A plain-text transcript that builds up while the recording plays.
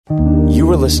You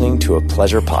are listening to a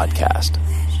Pleasure podcast.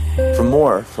 For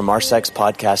more from our Sex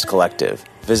Podcast Collective,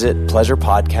 visit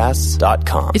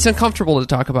pleasurepodcasts.com. It's uncomfortable to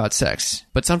talk about sex,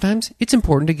 but sometimes it's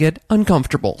important to get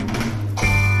uncomfortable.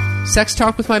 Sex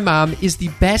Talk with My Mom is the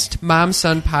best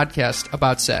mom-son podcast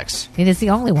about sex. It is the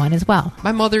only one as well.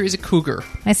 My mother is a cougar.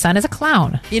 My son is a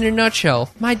clown. In a nutshell,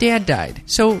 my dad died,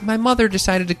 so my mother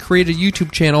decided to create a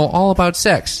YouTube channel all about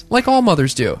sex, like all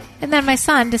mothers do. And then my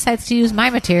son decides to use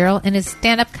my material in his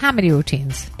stand-up comedy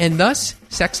routines. And thus,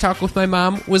 Sex Talk with My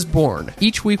Mom was born.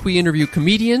 Each week we interview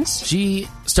comedians. She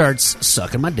starts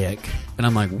sucking my dick, and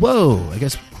I'm like, whoa, I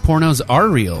guess pornos are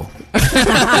real.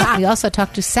 We also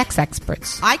talk to sex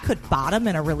experts. I could bottom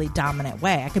in a really dominant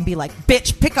way. I can be like,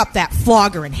 bitch, pick up that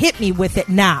flogger and hit me with it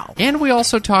now. And we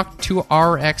also talk to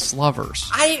our ex-lovers.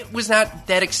 I was not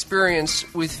that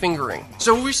experienced with fingering.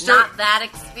 So we start... Not that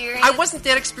experienced? I wasn't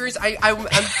that experienced. I'm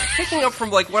picking up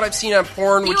from like what I've seen on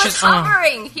porn, He which was is...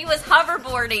 hovering. He was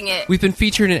hoverboarding it. We've been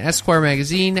featured in Esquire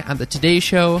magazine, on The Today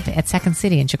Show. At Second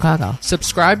City in Chicago.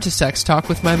 Subscribe to Sex Talk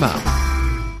with My Mom.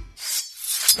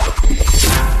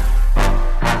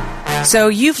 So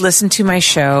you've listened to my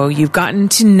show. You've gotten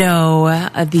to know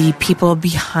the people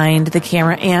behind the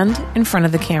camera and in front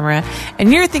of the camera.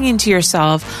 And you're thinking to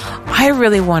yourself, I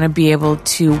really want to be able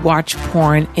to watch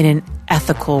porn in an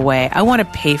ethical way. I want to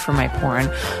pay for my porn,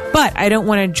 but I don't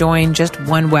want to join just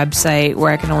one website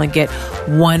where I can only get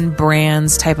one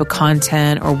brand's type of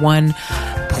content or one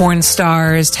porn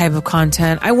star's type of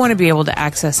content. I want to be able to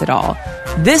access it all.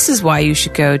 This is why you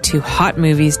should go to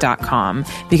hotmovies.com,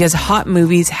 because Hot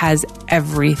Movies has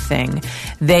everything.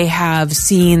 They have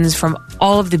scenes from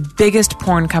all of the biggest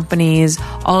porn companies,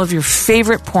 all of your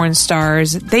favorite porn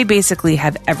stars. They basically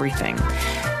have everything.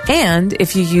 And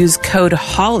if you use code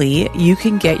HOLLY, you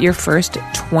can get your first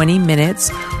 20 minutes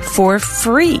for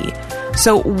free.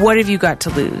 So what have you got to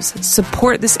lose?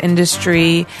 Support this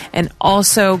industry and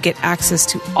also get access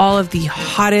to all of the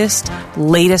hottest,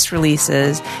 latest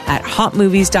releases at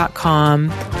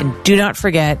hotmovies.com. And do not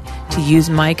forget to use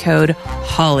my code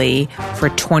HOLLY for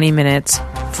 20 minutes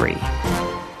free.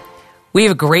 We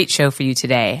have a great show for you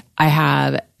today. I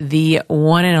have the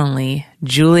one and only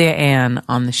Julia Ann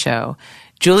on the show.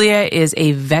 Julia is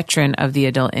a veteran of the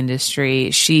adult industry.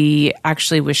 She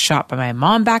actually was shot by my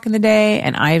mom back in the day,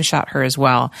 and I have shot her as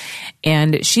well.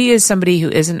 And she is somebody who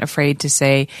isn't afraid to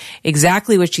say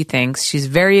exactly what she thinks. She's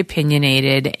very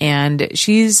opinionated, and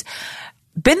she's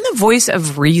been the voice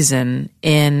of reason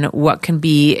in what can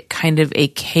be kind of a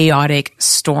chaotic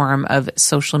storm of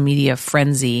social media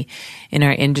frenzy in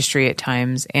our industry at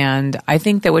times. And I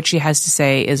think that what she has to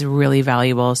say is really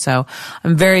valuable. So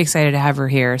I'm very excited to have her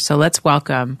here. So let's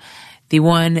welcome the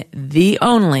one, the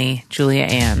only Julia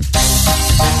Ann.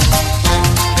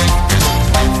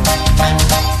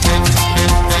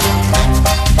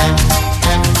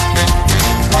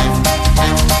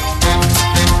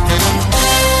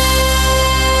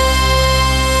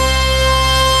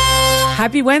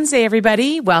 Happy Wednesday,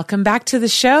 everybody. Welcome back to the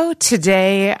show.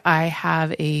 Today, I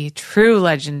have a true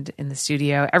legend in the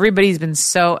studio. Everybody's been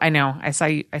so, I know, I saw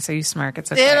you smirk.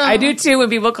 It's okay. I do too when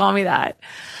people call me that.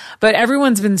 But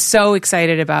everyone's been so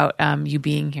excited about you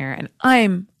being here. And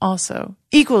I'm also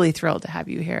equally thrilled to have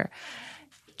you here.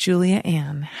 Julia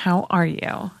Ann, how are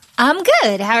you? I'm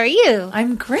good. How are you?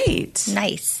 I'm great.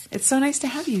 Nice. It's so nice to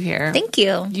have you here. Thank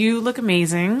you. You look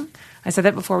amazing. I said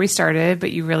that before we started,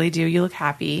 but you really do. You look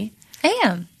happy. I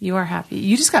am. You are happy.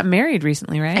 You just got married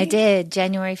recently, right? I did,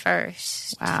 January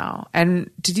 1st. Wow. And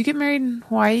did you get married in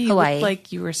Hawaii? You Hawaii. looked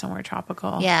like you were somewhere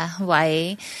tropical. Yeah,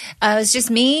 Hawaii. It was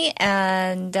just me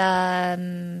and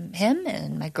him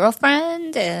and my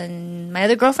girlfriend and my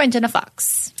other girlfriend, Jenna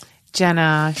Fox.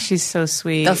 Jenna, she's so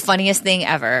sweet. The funniest thing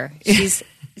ever.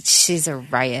 She's a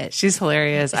riot. She's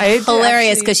hilarious.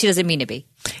 Hilarious because she doesn't mean to be.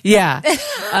 Yeah.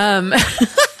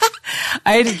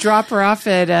 I had to drop her off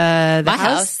at My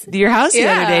house. your house the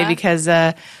other day Yeah. because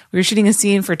we were shooting a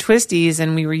scene for Twisties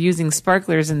and we were using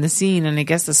sparklers in the scene, and I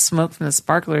guess the smoke from the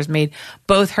sparklers made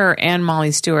both her and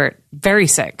Molly Stewart very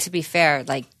sick. To be fair,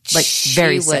 like Very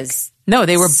she sick. was No,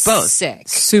 they were both sick.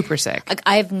 super sick. Like,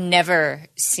 I've never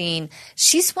seen.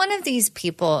 She's one of these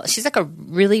people. She's like a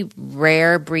really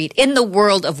rare breed in the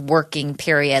world of working,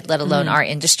 period, let alone our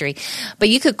industry. But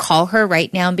you could call her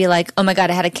right now and be like, oh my God,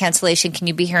 I had a cancellation. Can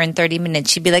you be here in 30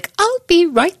 minutes? She'd be like, I'll be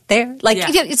right there. Like, Yeah.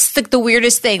 you know, it's like the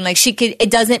weirdest thing. Like, she could,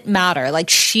 it doesn't matter. Like,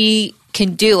 she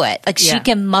can do it. Like, Yeah. she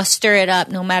can muster it up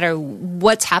no matter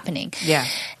what's happening. Yeah.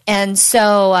 And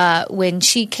so when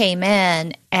she came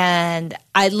in, and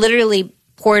I literally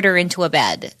poured her into a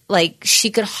bed. Like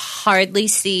she could hardly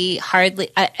see,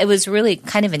 it was really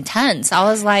kind of intense. I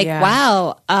was like, Yeah.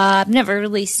 wow, I've never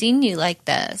really seen you like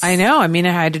this. I know. I mean,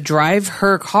 I had to drive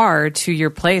her car to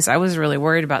your place. I was really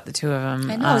worried about the two of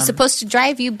them. I know. I was supposed to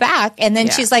drive you back. And then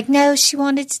yeah. she's like, no, she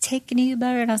wanted to take an Uber.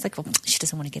 And I was like, well, she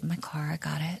doesn't want to get in my car. I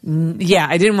got it. Yeah,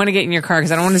 I didn't want to get in your car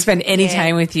because I don't want to spend any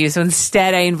time with you. So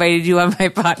instead, I invited you on my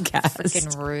podcast.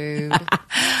 Freaking rude.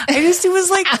 It was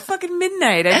like fucking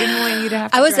midnight. I didn't want you to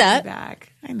have to I was drive up. me back.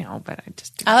 I know, but I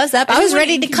just. I was up. I was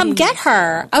ready to come get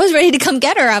her. I was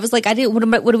like,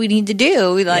 what do we need to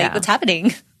do? What's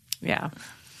happening? Yeah.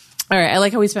 All right. I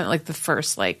like how we spent like the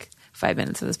first 5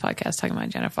 minutes of this podcast talking about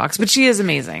Jenna Fox, but she is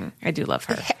amazing. I do love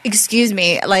her. Excuse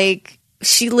me.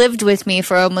 She lived with me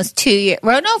for almost 2 years.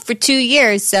 Well, no, for 2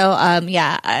 years. So,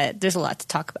 there's a lot to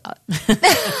talk about.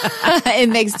 It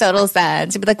makes total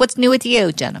sense. It'd be like, what's new with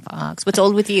you, Jenna Fox? What's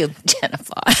old with you, Jenna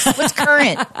Fox? What's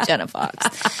current, Jenna Fox?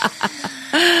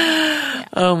 Yeah.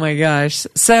 Oh my gosh.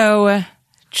 So,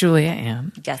 Julia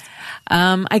Ann. Yes.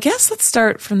 I guess let's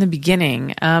start from the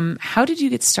beginning. How did you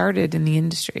get started in the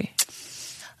industry?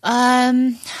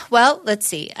 Well, let's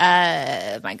see.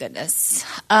 My goodness.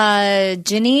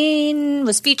 Janine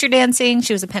was feature dancing.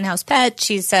 She was a Penthouse pet.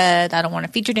 She said, I don't want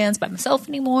to feature dance by myself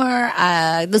anymore.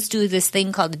 Let's do this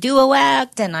thing called the duo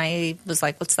act. And I was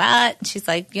like, what's that? And she's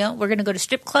like, we're going to go to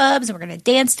strip clubs and we're going to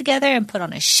dance together and put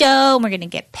on a show and we're going to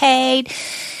get paid.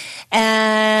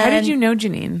 And How did you know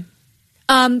Janine?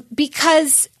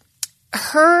 Because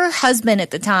her husband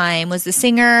at the time was the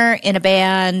singer in a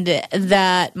band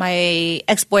that my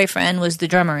ex-boyfriend was the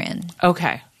drummer in.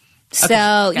 Okay. So,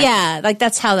 Gotcha. yeah,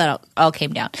 that's how that all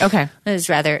came down. Okay. It was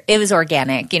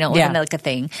organic, it wasn't like a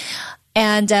thing.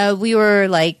 And we were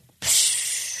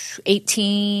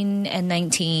 18 and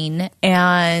 19.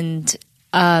 And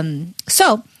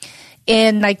so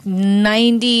in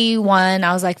 91,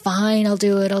 I was like, fine, I'll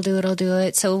do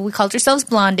it. So we called ourselves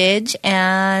Blondage,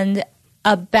 and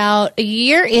about a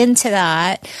year into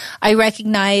that, I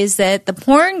recognized that the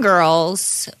porn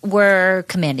girls were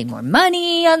commanding more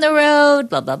money on the road,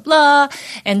 blah, blah, blah.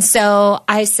 And so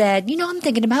I said, I'm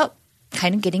thinking about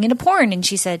kind of getting into porn. And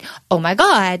she said, oh my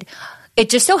God,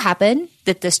 it just so happened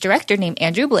that this director named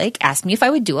Andrew Blake asked me if I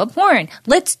would do a porn.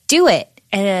 Let's do it.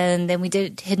 And then we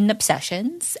did Hidden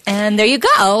Obsessions, and there you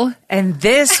go. And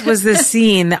this was the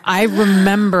scene that I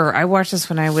remember. I watched this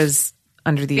when I was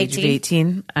under the age of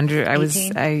 18.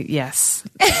 Yes.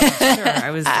 Sure, I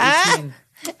was 18.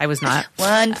 I was not.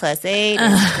 1 + 8.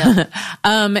 No.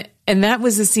 And that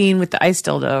was the scene with the ice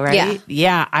dildo, right? Yeah.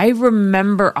 Yeah. I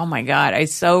remember, oh my God, I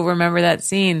so remember that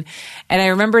scene. And I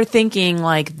remember thinking,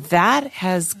 that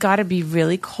has got to be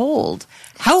really cold.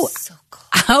 How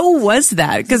was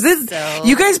that? Because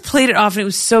you guys played it off and it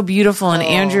was so beautiful. And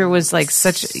Andrew was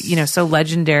such, so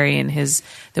legendary in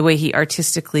the way he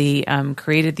artistically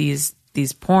created these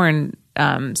porn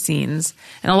scenes.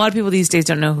 And a lot of people these days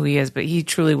don't know who he is, but he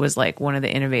truly was one of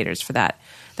the innovators for that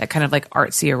kind of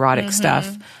artsy erotic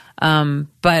stuff.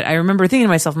 But I remember thinking to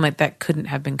myself, I'm like, that couldn't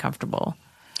have been comfortable.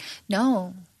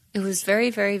 No, it was very,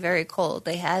 very, very cold.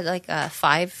 They had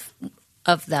 5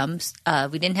 of them.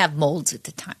 We didn't have molds at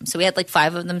the time. So we had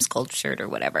 5 of them sculptured or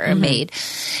whatever made.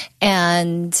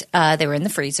 And they were in the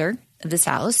freezer of this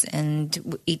house.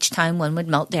 And each time one would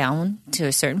melt down to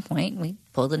a certain point, we'd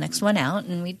pull the next one out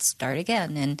and we'd start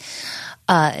again. And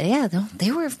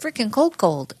they were freaking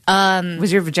cold.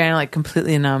 Was your vagina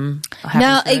completely numb?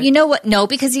 No, you know what? No,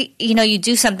 because you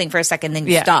do something for a second, then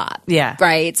you stop. Yeah.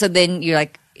 Right. So then you're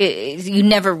you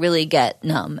never really get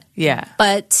numb. Yeah.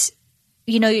 But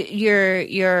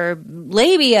your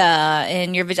labia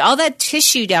and your all that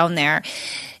tissue down there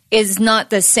is not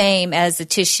the same as the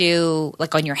tissue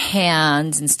on your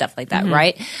hands and stuff like that,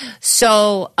 right?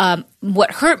 So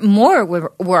what hurt more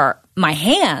were my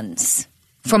hands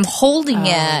from holding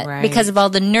it right. because of all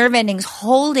the nerve endings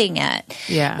holding it.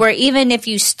 Yeah. Where even if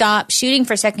you stop shooting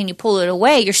for a second, you pull it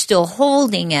away, you're still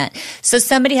holding it. So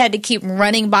somebody had to keep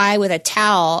running by with a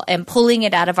towel and pulling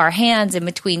it out of our hands in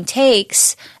between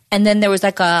takes. And then there was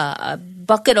a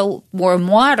bucket of warm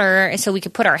water, and so we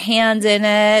could put our hands in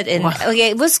it. And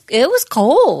it was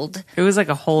cold. It was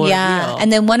a whole ordeal. And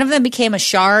then one of them became a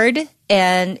shard,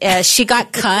 and she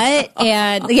got cut.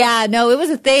 And it was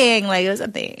a thing. It was a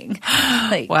thing.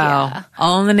 Wow. Yeah.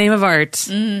 All in the name of art.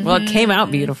 Mm-hmm. Well, it came out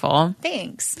beautiful.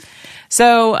 Thanks.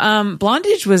 So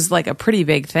Blondage was a pretty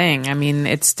big thing. I mean,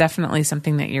 it's definitely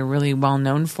something that you're really well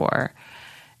known for.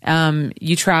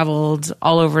 You traveled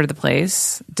all over the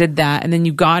place, did that, and then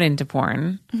you got into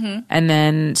porn. Mm-hmm. And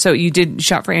then, so you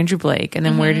shot for Andrew Blake, and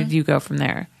then where did you go from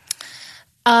there?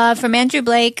 From Andrew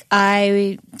Blake,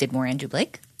 I did more Andrew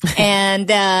Blake.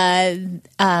 And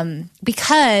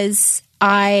because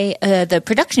the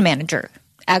production manager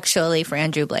actually for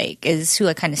Andrew Blake is who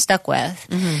I kind of stuck with.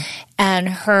 And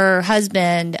her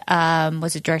husband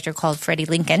was a director called Freddie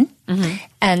Lincoln.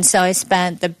 And so I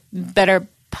spent the better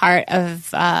part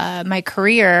of my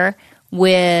career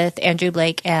with Andrew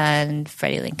Blake and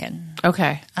Freddie Lincoln.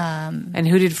 Okay. And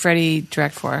who did Freddie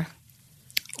direct for?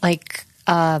 Like,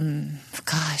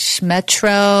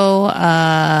 Metro,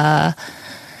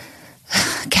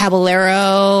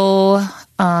 Caballero,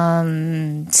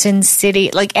 Sin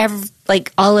City,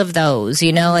 like all of those,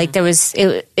 you know, like there was,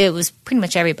 it was pretty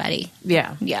much everybody.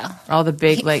 Yeah. Yeah. All the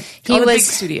big, big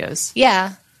studios.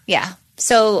 Yeah. Yeah.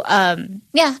 So,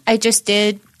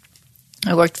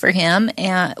 I worked for him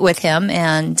and with him,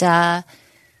 and that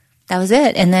was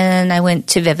it. And then I went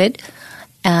to Vivid,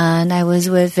 and I was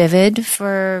with Vivid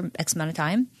for X amount of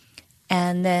time.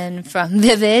 And then from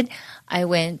Vivid, I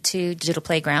went to Digital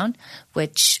Playground,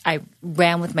 which I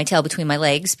ran with my tail between my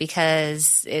legs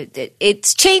because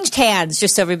it's changed hands,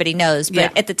 just so everybody knows.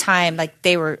 But at the time, like,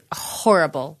 they were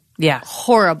horrible. Yeah.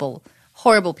 Horrible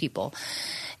people.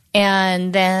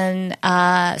 And then,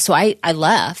 so I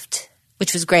left,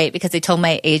 which was great because they told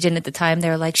my agent at the time, they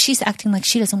were like, she's acting like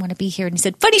she doesn't want to be here. And he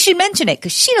said, funny you should mention it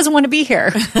because she doesn't want to be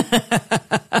here.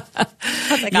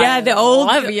 Like, the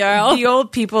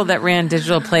old people that ran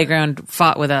Digital Playground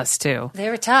fought with us too. They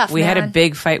were tough. We had a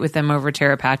big fight with them over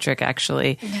Tara Patrick,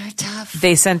 actually. They were tough.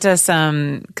 They sent us,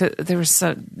 there was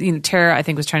Tara, I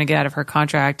think, was trying to get out of her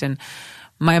contract, and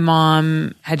my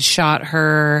mom had shot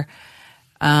her.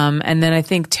 And then I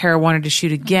think Tara wanted to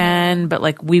shoot again, but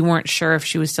like we weren't sure if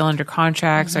she was still under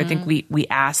contract. So I think we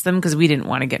asked them because we didn't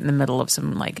want to get in the middle of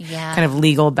some kind of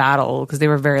legal battle because they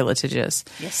were very litigious.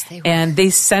 Yes, they were. And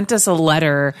they sent us a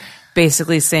letter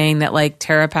basically saying that like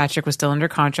Tara Patrick was still under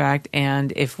contract,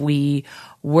 and if we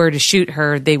were to shoot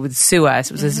her, they would sue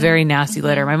us. It was this very nasty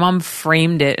letter. My mom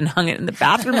framed it and hung it in the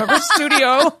bathroom of her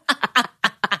studio.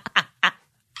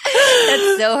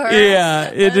 That's so her.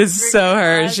 Yeah, it is so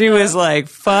her. She was like,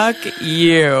 fuck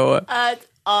you. That's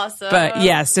awesome. But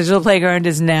yes, Digital Playground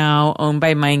is now owned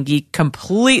by MindGeek,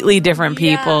 completely different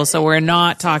people. So we're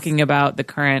not talking about the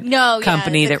current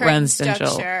company that runs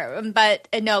Digital. But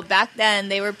no, back then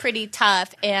they were pretty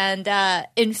tough. And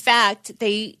in fact,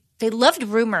 they loved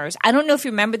rumors. I don't know if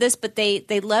you remember this, but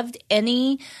they loved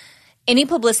any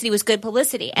publicity was good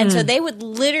publicity. And so they would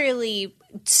literally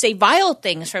say vile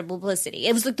things for publicity.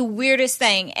 It was like the weirdest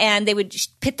thing. And they would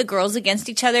just pit the girls against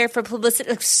each other for publicity.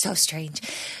 It was so strange.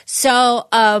 So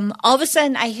all of a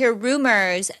sudden I hear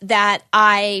rumors that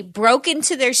I broke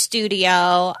into their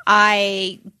studio.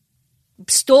 I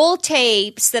stole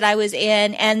tapes that I was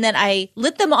in, and then I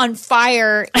lit them on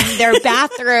fire in their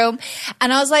bathroom.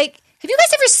 And I was like, have you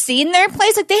guys ever seen their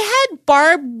place? Like, they had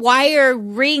barbed wire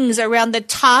rings around the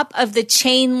top of the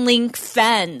chain link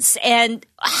fence. And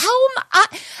how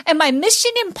am I Mission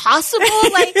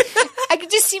Impossible? Like, I could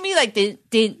just see me like,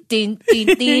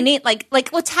 like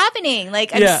what's happening?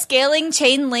 Like, I'm scaling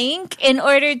chain link in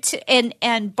order to,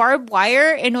 and barbed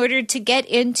wire in order to get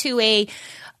into a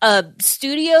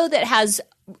studio that has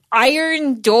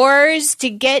iron doors to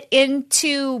get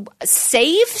into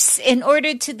safes in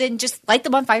order to then just light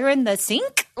them on fire in the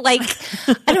sink? Like,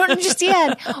 I don't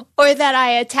understand. Or that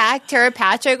I attacked Tara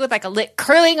Patrick with like a lit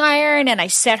curling iron and I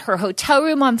set her hotel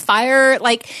room on fire.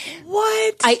 Like,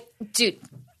 what? Dude.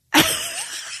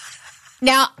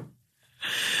 Now,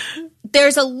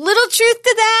 there's a little truth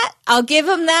to that. I'll give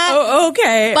him that. Oh,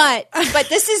 okay. But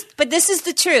this is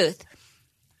the truth.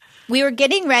 We were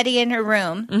getting ready in her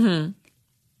room. Mm-hmm.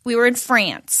 We were in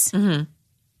France. Mm-hmm.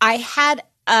 I had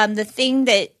the thing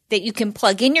that you can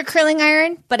plug in your curling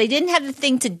iron, but I didn't have the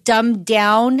thing to dumb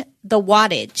down the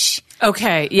wattage.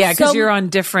 Okay, yeah, because you're on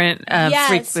different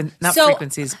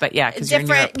frequencies, but yeah, because you're in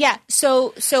Europe. Yeah,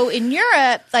 so in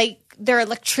Europe, like, their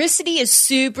electricity is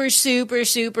super, super,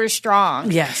 super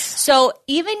strong. Yes. So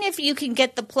even if you can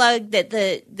get the plug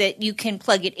that you can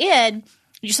plug it in,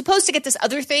 you're supposed to get this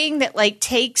other thing that like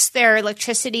takes their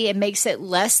electricity and makes it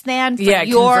less than for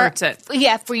converts it.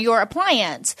 Yeah, for your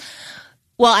appliance.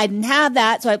 Well, I didn't have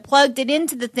that, so I plugged it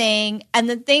into the thing, and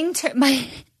the thing my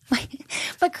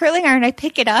curling iron, I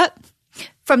pick it up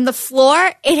from the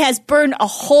floor. It has burned a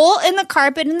hole in the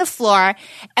carpet in the floor,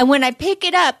 and when I pick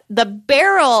it up, the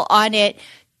barrel on it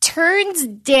turns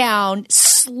down,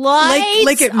 slides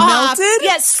like it off. melted?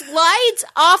 Yeah, slides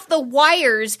off the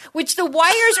wires, which the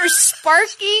wires are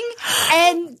sparking,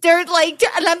 and they're like,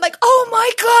 and I'm like, oh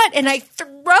my God. And I throw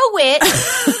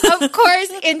it, of course,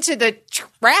 into the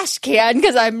trash can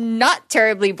because I'm not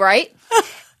terribly bright.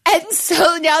 And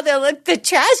so now the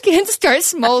trash can starts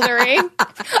smoldering and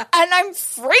I'm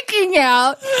freaking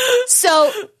out.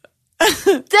 So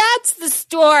that's the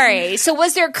story. So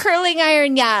was there a curling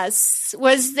iron? Yes.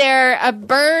 Was there a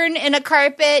burn in a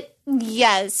carpet?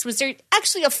 Yes. Was there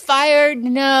actually a fire?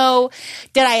 No.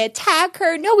 Did I attack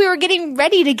her? No, we were getting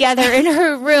ready together in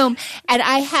her room. And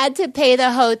I had to pay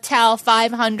the hotel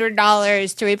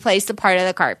 $500 to replace the part of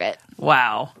the carpet.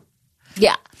 Wow.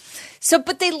 Yeah. So,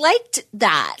 but they liked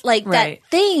that, like Right.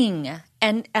 that thing.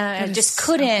 And I is just so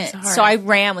couldn't. bizarre. So I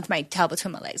ran with my tail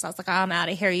between my legs. I was like, I'm out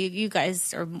of here. You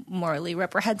guys are morally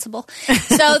reprehensible.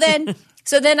 So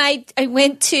then I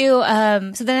went to,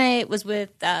 so then I was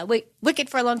with Wicked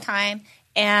for a long time.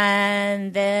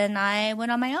 And then I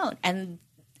went on my own. And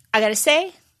I got to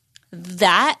say,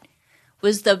 that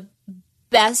was the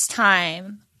best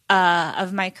time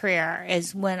of my career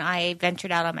is when I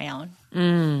ventured out on my own.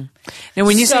 Now,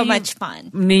 when you So say much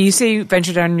fun. When you say you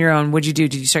ventured on your own, what'd you do?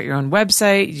 Did you start your own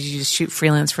website? Did you just shoot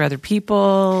freelance for other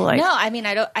people? Like, No, I mean,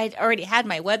 I already had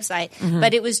my website,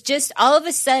 but it was just all of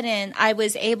a sudden I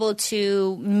was able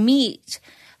to meet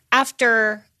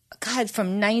after,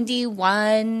 from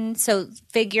 91, so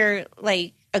figure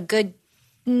like a good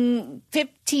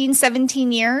 15,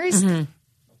 17 years.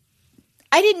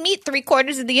 I didn't meet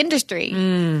 3/4 of the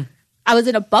industry. I was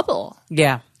in a bubble,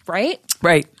 yeah, right?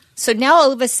 right. So now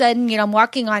all of a sudden, I'm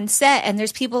walking on set and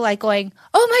there's people like going,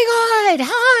 "Oh my God,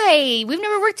 hi, we've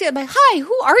never worked together." I'm like, "Hi,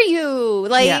 who are you?"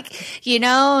 Like,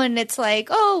 and it's like,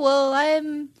 "Oh, well,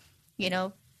 I'm,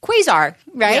 Quasar,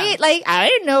 right?" Yeah. Like, I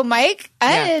didn't know Mike.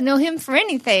 I didn't know him for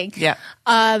anything. Yeah.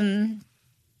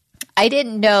 I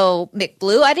didn't know Mick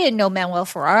Blue. I didn't know Manuel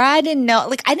Ferrara. I didn't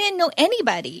know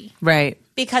anybody Right.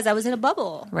 because I was in a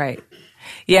bubble. Right.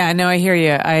 Yeah, no, I hear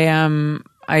you.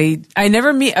 I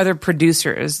never meet other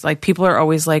producers. Like, people are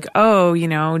always like, "Oh,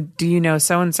 do you know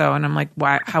so and so?" And I'm like,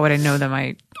 "Why? How would I know them?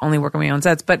 I only work on my own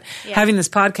sets." But having this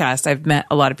podcast, I've met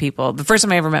a lot of people. The first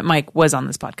time I ever met Mike was on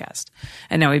this podcast,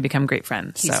 and now we've become great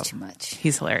friends. He's so too much.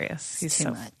 He's hilarious. He's too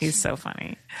so much. He's so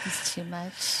funny. It's too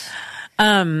much.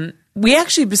 We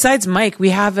actually, besides Mike,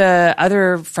 we have a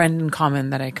other friend in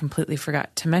common that I completely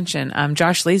forgot to mention.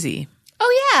 Josh Lazy.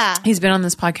 Oh yeah. He's been on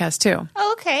this podcast too.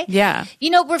 Oh, okay. Yeah.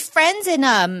 We're friends in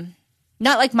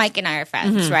not like Mike and I are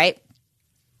friends, right?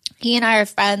 He and I are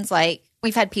friends like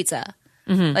we've had pizza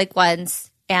like once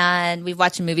and we've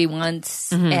watched a movie once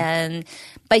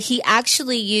but he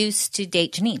actually used to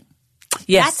date Janine.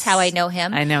 Yes. That's how I know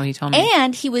him. I know, he told me.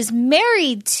 And he was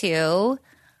married to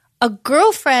a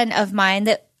girlfriend of mine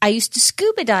that I used to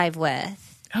scuba dive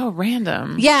with. Oh,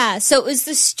 random. Yeah, so it was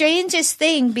the strangest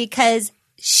thing because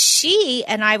she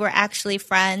and I were actually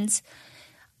friends.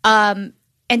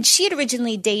 And she had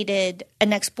originally dated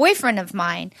an ex-boyfriend of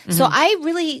mine. So I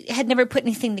really had never put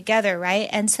anything together, right?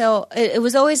 And so it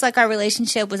was always like our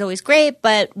relationship was always great,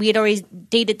 but we had always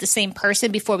dated the same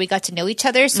person before we got to know each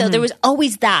other. So there was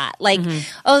always that. Like,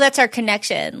 oh, that's our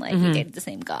connection. Like, we dated the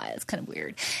same guy. It's kind of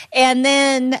weird. And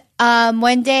then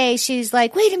one day she's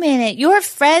like, "Wait a minute. You're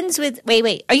friends with –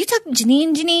 wait. Are you talking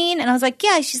Janine? And I was like,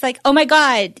 "Yeah." She's like, "Oh, my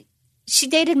God. She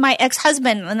dated my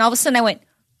ex-husband." And all of a sudden I went,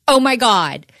 "Oh, my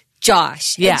God.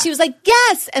 Josh." Yeah. And she was like,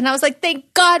 "Yes." And I was like,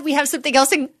 "Thank God we have something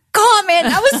else in common."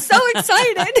 I was so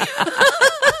excited.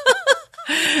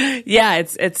 Yeah,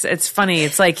 it's funny.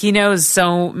 It's like he knows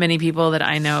so many people that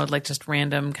I know, like just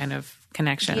random kind of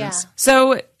connections. Yeah.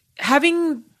 So,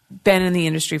 having been in the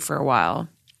industry for a while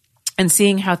and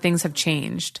seeing how things have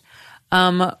changed,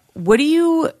 how do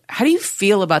you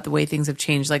feel about the way things have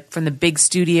changed? Like from the big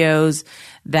studios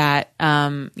that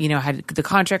had the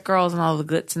contract girls and all the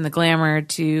glitz and the glamour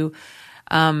to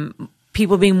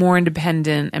people being more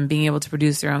independent and being able to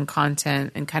produce their own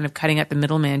content and kind of cutting out the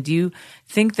middleman. Do you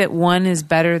think that one is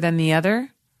better than the other?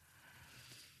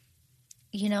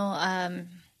 I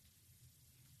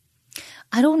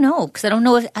don't know because I don't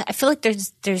know if I feel like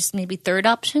there's maybe third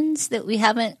options that we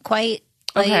haven't quite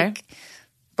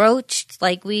broached.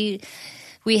 Like we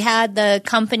had the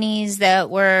companies that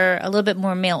were a little bit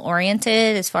more male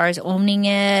oriented as far as owning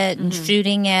it and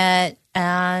shooting it.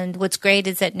 And what's great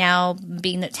is that now,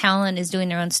 being that talent is doing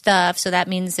their own stuff, so that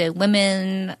means that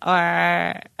women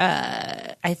are,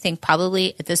 I think,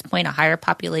 probably at this point a higher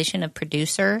population of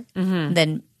producer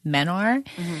than men are.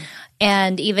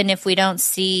 And even if we don't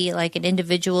see like an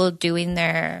individual doing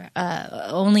their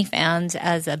OnlyFans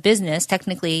as a business,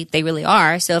 technically they really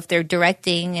are. So if they're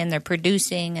directing and they're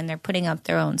producing and they're putting up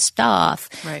their own stuff,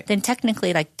 then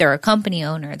technically like they're a company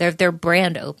owner, they're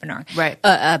brand owner,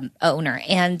 owner.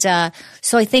 And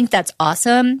so I think that's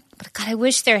awesome. But God, I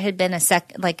wish there had been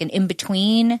an in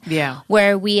between,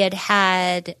 where we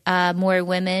had more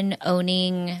women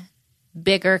owning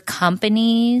bigger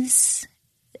companies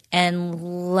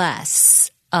and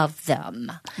less of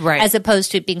them. Right. As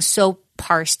opposed to it being so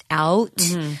parsed out.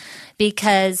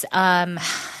 Because,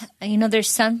 there's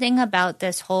something about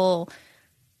this whole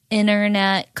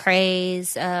internet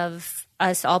craze of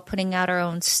us all putting out our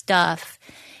own stuff.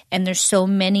 And there's so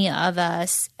many of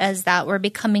us as that we're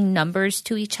becoming numbers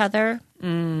to each other.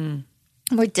 We're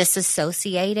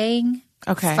disassociating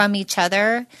from each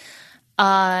other.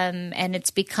 And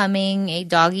it's becoming a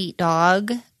dog eat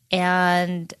dog.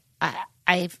 And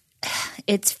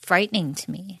it's frightening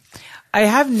to me. I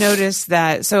have noticed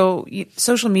that. So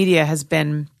social media has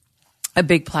been a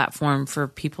big platform for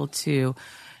people to,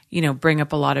 bring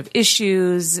up a lot of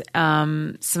issues.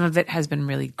 Some of it has been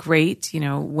really great.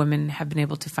 Women have been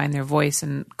able to find their voice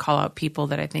and call out people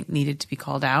that I think needed to be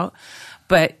called out.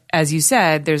 But as you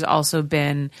said, there's also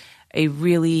been a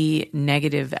really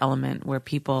negative element where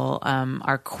people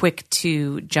are quick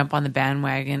to jump on the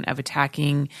bandwagon of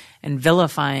attacking and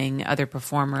vilifying other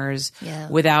performers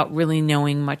without really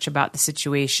knowing much about the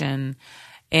situation.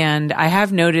 And I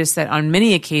have noticed that on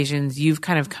many occasions, you've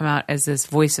kind of come out as this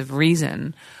voice of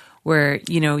reason where,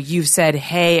 you've said,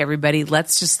 hey, everybody,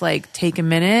 let's just take a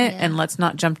minute and let's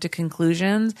not jump to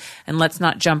conclusions and let's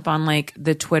not jump on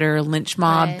the Twitter lynch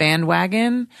mob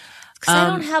bandwagon. Because I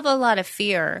don't have a lot of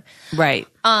fear. Right.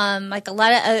 A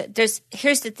lot of,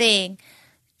 here's the thing.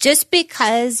 Just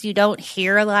because you don't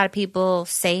hear a lot of people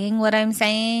saying what I'm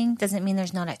saying doesn't mean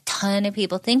there's not a ton of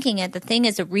people thinking it. The thing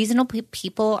is that reasonable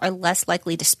people are less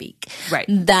likely to speak. Right.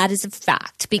 That is a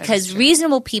fact because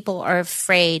reasonable people are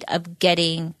afraid of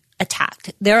getting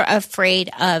attacked. They're afraid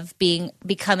of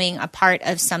becoming a part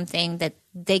of something that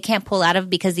they can't pull out of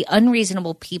because the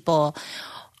unreasonable people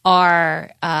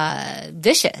are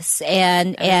vicious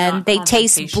and they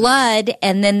taste blood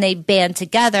and then they band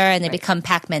together and they become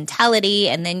pack mentality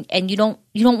and you don't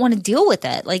want to deal with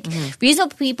it.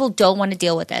 Reasonable people don't want to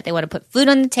deal with it. They want to put food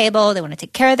on the table. They want to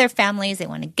take care of their families. They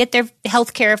want to get their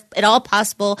health care if at all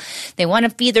possible. They want to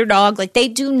feed their dog. They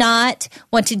do not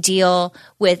want to deal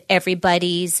with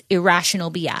everybody's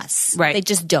irrational BS. Right. They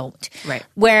just don't. Right.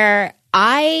 Where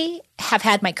I have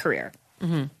had my career.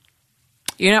 Mm-hmm.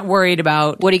 You're not worried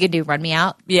about what are you gonna do? Run me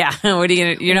out? Yeah. What are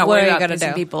you gonna? You're not worried about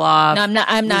pissing people off. No,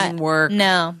 I'm not. Work.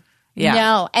 No. Yeah.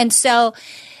 No. And so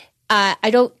I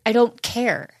don't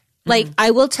care. I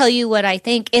will tell you what I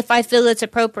think if I feel it's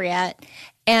appropriate,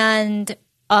 and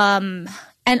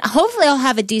hopefully I'll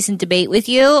have a decent debate with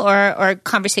you or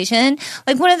conversation.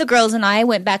 One of the girls and I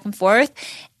went back and forth,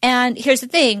 and here's the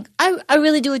thing: I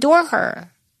really do adore her.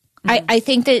 I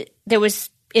think that there was.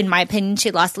 In my opinion,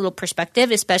 she lost a little perspective,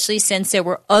 especially since there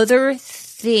were other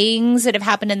things that have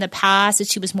happened in the past that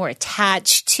she was more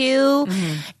attached to.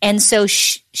 And so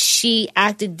she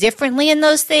acted differently in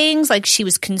those things. She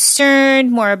was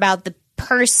concerned more about the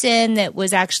person that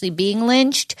was actually being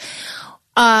lynched.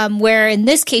 Where in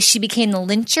this case, she became the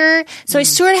lyncher. So I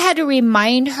sort of had to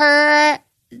remind her,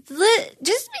 just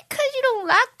because you don't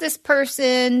like this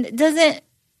person doesn't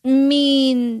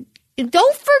mean...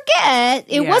 Don't forget,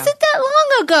 it wasn't that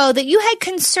long ago that you had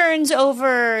concerns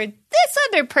over this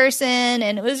other person,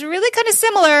 and it was really kind of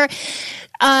similar.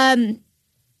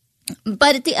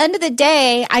 But at the end of the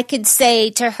day, I could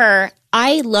say to her,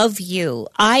 I love you.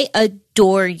 I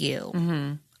adore you.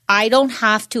 Mm-hmm. I don't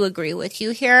have to agree with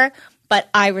you here, but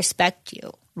I respect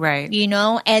you. Right.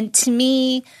 And to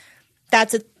me,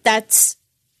 that's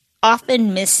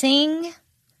often missing.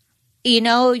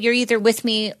 You're either with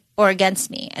me or against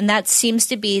me. And that seems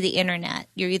to be the internet.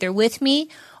 You're either with me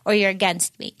or you're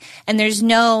against me. And there's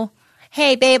no,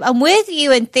 hey, babe, I'm with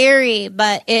you in theory,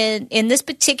 but in this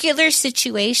particular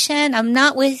situation, I'm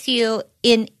not with you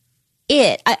in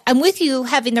it. I'm with you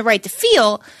having the right to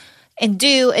feel and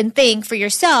do and think for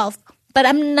yourself, but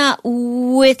I'm not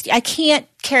with you. I can't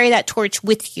carry that torch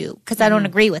with you because I don't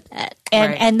agree with it.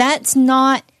 And that's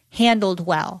not handled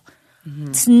well. Mm-hmm.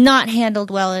 It's not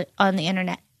handled well on the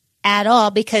internet at all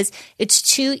because it's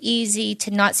too easy to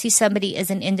not see somebody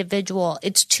as an individual.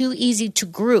 It's too easy to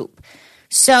group.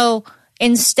 So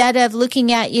instead of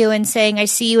looking at you and saying, I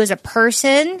see you as a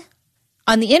person,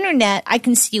 on the internet, I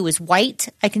can see you as white.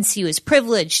 I can see you as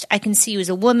privileged. I can see you as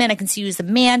a woman. I can see you as a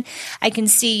man. I can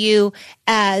see you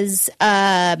as,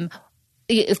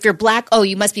 if you're black,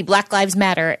 you must be Black Lives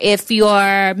Matter. If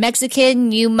you're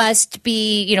Mexican, you must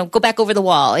be, go back over the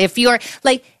wall. If you're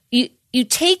you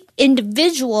take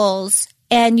individuals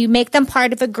and you make them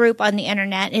part of a group on the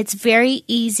internet. It's very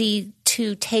easy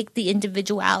to take the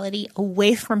individuality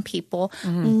away from people,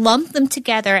 lump them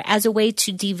together as a way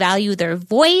to devalue their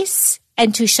voice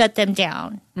and to shut them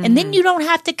down. And then you don't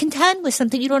have to contend with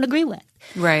something you don't agree with.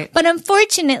 Right. But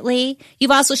unfortunately,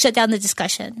 you've also shut down the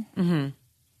discussion.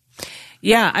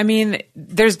 Yeah, I mean,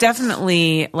 there's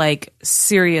definitely like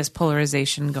serious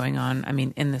polarization going on, I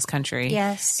mean, in this country.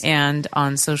 Yes. And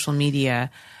on social media.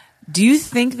 Do you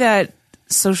think that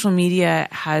social media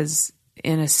has,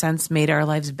 in a sense, made our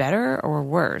lives better or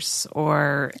worse?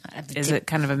 Or is it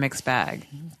kind of a mixed bag?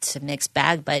 It's a mixed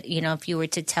bag, but if you were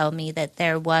to tell me that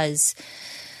there was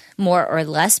more or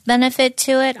less benefit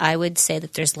to it, I would say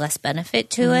that there's less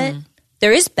benefit to it.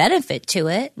 There is benefit to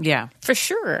it. Yeah. For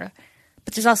sure.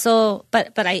 But there's also,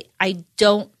 but I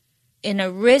don't, in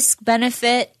a risk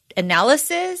benefit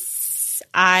analysis,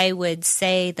 I would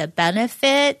say the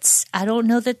benefits, I don't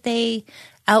know that they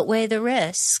outweigh the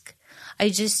risk. I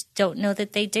just don't know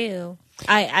that they do.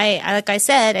 I like I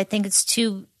said, I think it's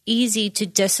too easy to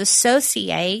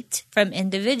disassociate from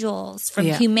individuals, from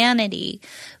humanity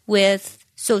with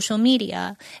social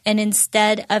media. And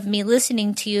instead of me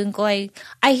listening to you and going,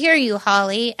 I hear you,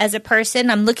 Holly, as a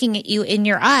person, I'm looking at you in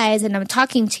your eyes and I'm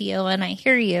talking to you and I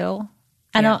hear you.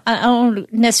 I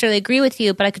don't necessarily agree with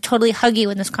you, but I could totally hug you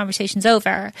when this conversation's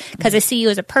over because I see you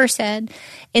as a person.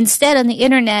 Instead, on the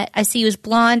internet, I see you as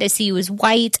blonde. I see you as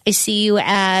white. I see you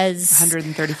as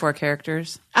 134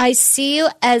 characters. I see you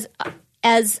as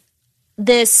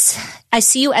this. I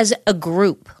see you as a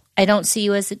group. I don't see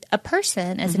you as a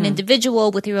person, as an individual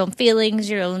with your own feelings,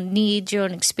 your own needs, your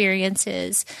own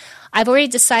experiences. I've already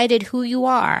decided who you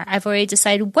are. I've already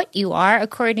decided what you are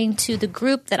according to the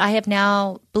group that I have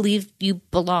now believed you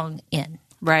belong in.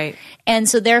 Right. And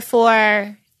so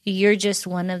therefore, you're just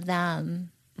one of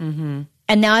them. And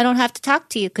now I don't have to talk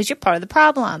to you because you're part of the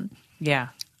problem. Yeah.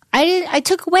 I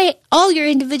took away all your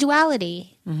individuality.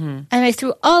 And I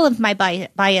threw all of my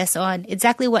bias on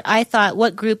exactly what I thought,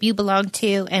 what group you belong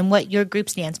to, and what your group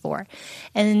stands for.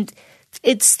 And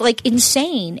it's like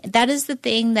insane. That is the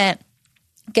thing that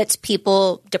gets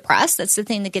people depressed. That's the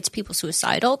thing that gets people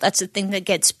suicidal. That's the thing that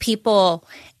gets people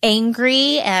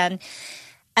angry. And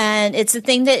it's the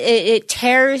thing that it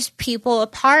tears people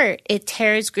apart. It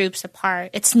tears groups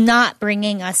apart. It's not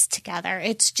bringing us together.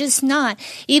 It's just not.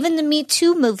 Even the Me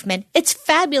Too movement, it's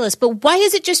fabulous. But why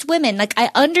is it just women? Like, I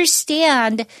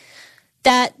understand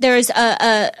that there's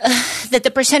that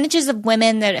the percentages of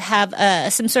women that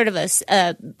have some sort of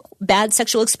a bad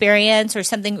sexual experience or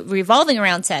something revolving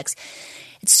around sex,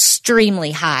 it's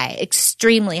extremely high,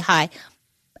 extremely high.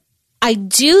 I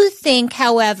do think,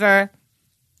 however,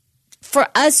 for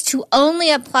us to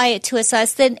only apply it to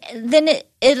us, then it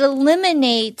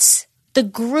eliminates the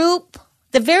group,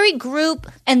 the very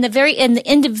group, and the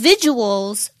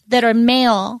individuals that are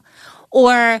male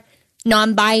or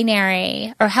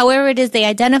non-binary or however it is they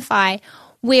identify.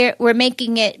 We're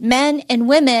making it men and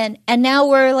women, and now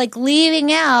we're like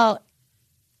leaving out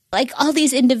like all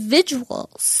these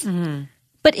individuals.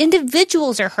 But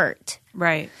individuals are hurt.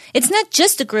 Right. It's not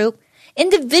just a group.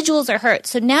 Individuals are hurt.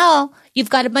 So now you've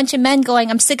got a bunch of men going,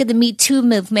 I'm sick of the Me Too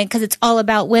movement because it's all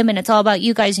about women. It's all about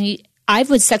you guys. And I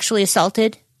was sexually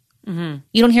assaulted. You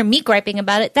don't hear me griping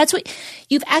about it. That's what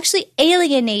you've actually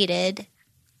alienated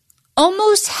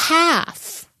almost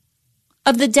half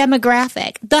of the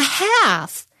demographic. The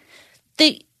half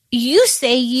that you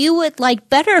say you would like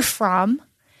better from,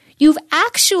 you've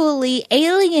actually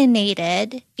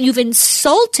alienated, you've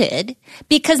insulted,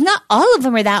 because not all of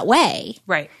them are that way.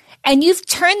 Right. And you've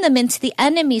turned them into the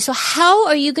enemy. So how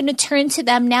are you going to turn to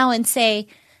them now and say,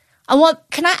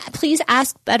 can I please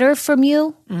ask better from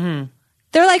you?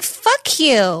 They're like, fuck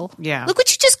you. Yeah. Look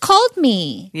what you just called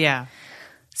me. Yeah.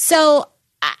 So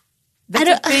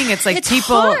That's the thing. It's like it's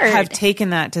people hard. have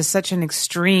taken that to such an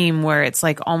extreme where it's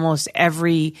like almost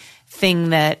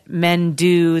everything that men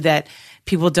do that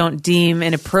people don't deem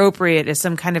inappropriate is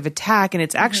some kind of attack. And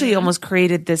it's actually almost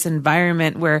created this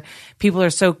environment where people are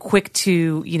so quick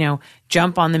to,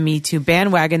 jump on the Me Too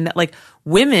bandwagon that like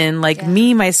women, like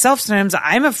me, myself, sometimes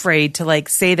I'm afraid to like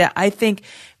say that I think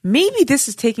maybe this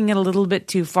is taking it a little bit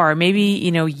too far. Maybe,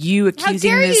 you accusing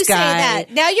How dare this you guy. say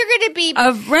that? Now you're going to be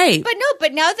right.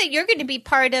 But now that you're going to be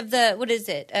part of the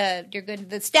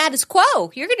the status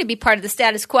quo. You're going to be part of the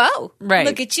status quo. Right.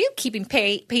 Look at you keeping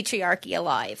patriarchy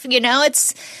alive.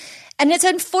 It's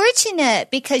unfortunate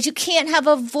because you can't have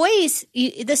a voice.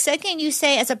 The second you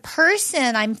say, as a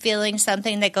person, I'm feeling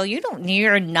something, they go,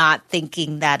 you're not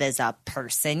thinking that as a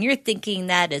person. You're thinking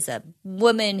that as a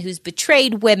woman who's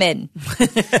betrayed women.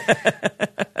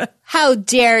 How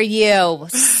dare you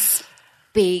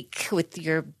speak with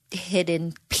your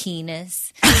hidden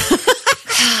penis?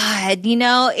 God,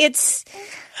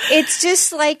 It's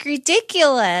just like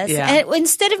ridiculous. Yeah. And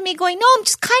instead of me going, no, I'm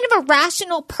just kind of a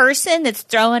rational person that's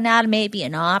throwing out maybe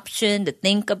an option to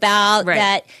think about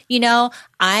that,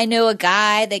 I know a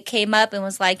guy that came up and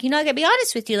was like, I gotta be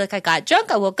honest with you. Like, I got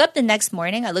drunk. I woke up the next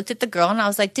morning. I looked at the girl and I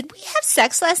was like, did we have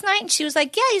sex last night? And she was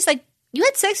like, yeah. He's like, you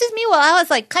had sex with me while I was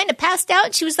like kind of passed out?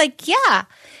 And she was like, yeah.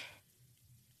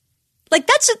 Like,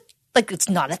 that's it's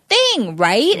not a thing,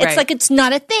 right? It's like, it's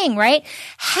not a thing, right?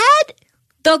 Had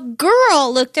the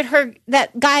girl looked at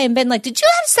that guy and been like, did you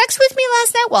have sex with me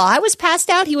last night while I was passed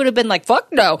out? He would have been like,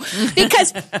 fuck no.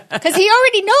 Because he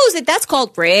already knows that that's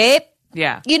called rape.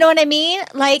 Yeah. You know what I mean?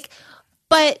 Like,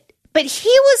 but he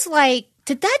was like,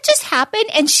 did that just happen?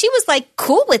 And she was like,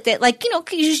 cool with it. Like,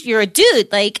 'cause you're a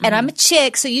dude, like, and I'm a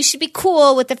chick, so you should be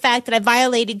cool with the fact that I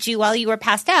violated you while you were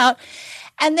passed out.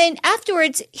 And then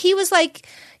afterwards, he was like,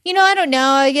 I don't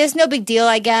know. I guess no big deal,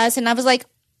 I guess. And I was like,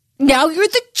 now you're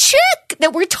the chick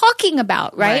that we're talking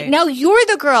about, right? Now you're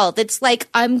the girl that's like,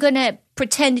 I'm going to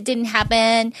pretend it didn't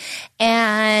happen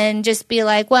and just be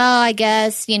like, well, I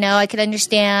guess, I could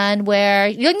understand where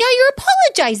now you're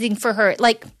apologizing for her.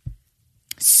 Like,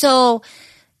 so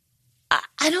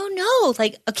I don't know.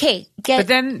 Like, okay. But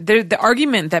then the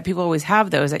argument that people always have,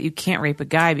 though, is that you can't rape a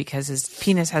guy because his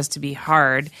penis has to be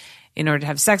hard in order to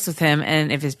have sex with him.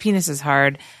 And if his penis is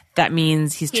hard, that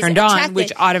means he's turned attracted. on,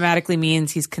 which automatically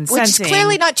means he's consenting. Which is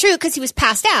clearly not true because he was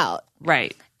passed out.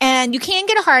 Right. And you can't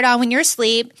get a hard on when you're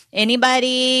asleep.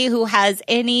 Anybody who has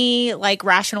any like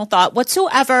rational thought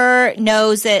whatsoever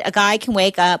knows that a guy can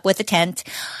wake up with a tent.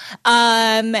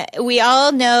 We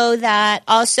all know that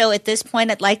also at this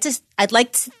point, I'd like to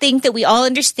think that we all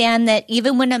understand that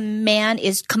even when a man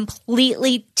is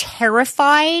completely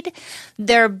terrified,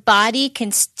 their body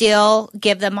can still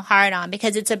give them a hard on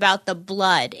because it's about the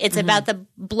blood. It's about the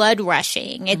blood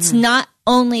rushing. It's not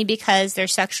only because they're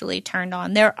sexually turned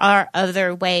on. There are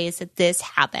other ways that this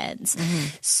happens.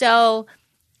 So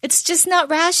it's just not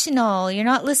rational. You're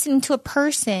not listening to a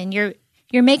person. You're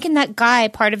making that guy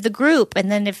part of the group.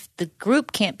 And then if the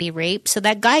group can't be raped, so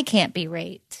that guy can't be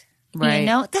raped. Right.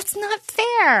 That's not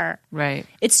fair. Right.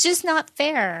 It's just not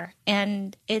fair.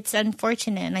 And it's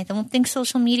unfortunate. And I don't think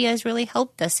social media has really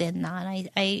helped us in that.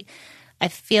 I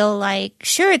feel like,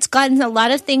 sure, it's gotten a lot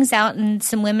of things out and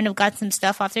some women have got some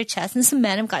stuff off their chest and some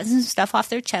men have gotten some stuff off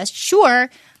their chest. Sure.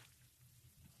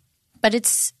 But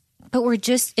we're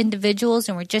just individuals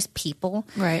and we're just people.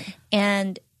 Right.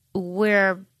 And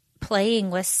we're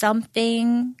playing with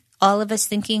something, all of us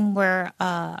thinking we're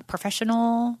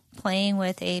professional, playing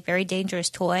with a very dangerous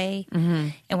toy,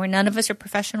 and none of us are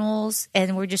professionals,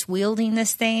 and we're just wielding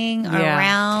this thing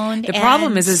around. The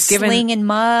problem is given slinging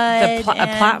mud, a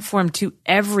platform to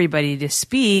everybody to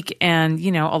speak, and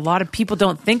a lot of people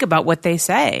don't think about what they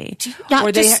say. Do you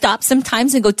not just stop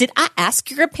sometimes and go, "Did I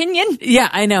ask your opinion?" Yeah,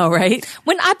 I know, right?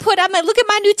 When I put on look at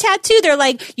my new tattoo, they're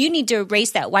like, "You need to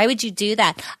erase that. Why would you do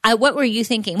that? What were you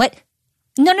thinking? What?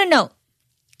 No.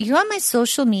 You're on my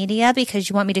social media because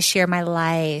you want me to share my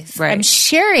life. Right. I'm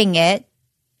sharing it.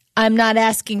 I'm not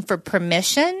asking for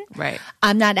permission. Right.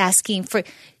 I'm not asking for...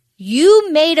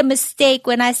 You made a mistake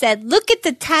when I said, look at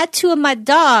the tattoo of my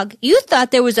dog. You thought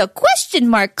there was a question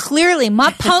mark. Clearly,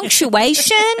 my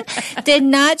punctuation did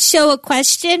not show a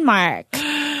question mark.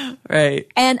 Right.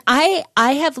 And I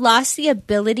have lost the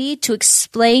ability to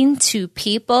explain to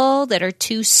people that are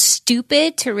too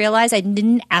stupid to realize I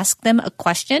didn't ask them a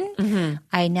question.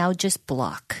 I now just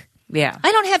block. Yeah.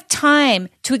 I don't have time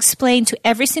to explain to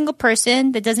every single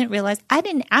person that doesn't realize I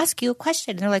didn't ask you a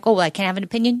question. And they're like, oh, well, I can't have an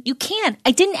opinion. You can.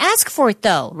 I didn't ask for it,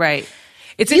 though. Right.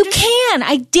 You can.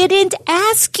 I didn't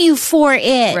ask you for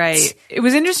it. Right. It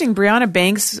was interesting. I had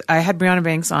Brianna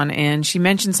Banks on, and she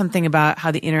mentioned something about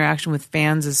how the interaction with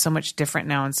fans is so much different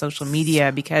now on social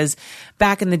media because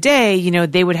back in the day,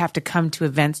 they would have to come to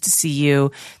events to see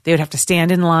you. They would have to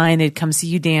stand in line. They'd come see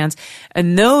you dance.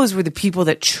 And those were the people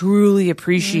that truly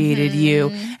appreciated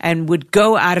you and would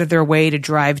go out of their way to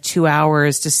drive 2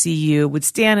 hours to see you, would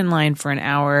stand in line for an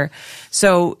hour.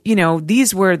 So,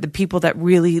 these were the people that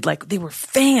really, they were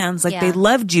fans. They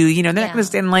loved you. They're not going to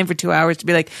stand in line for 2 hours to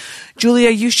be like, Julia,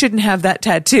 you shouldn't have that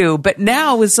tattoo. But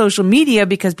now with social media,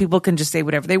 because people can just say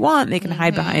whatever they want, they can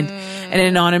hide behind an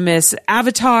anonymous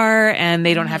avatar and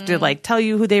they don't have to tell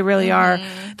you who they really are.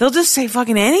 They'll just say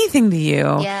fucking anything to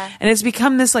you. Yeah. And it's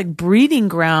become this breeding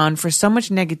ground for so much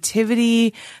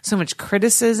negativity, so much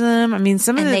criticism. I mean,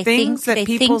 some of the things that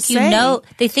people say.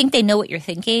 They think they know what you're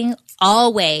thinking.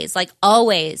 Always.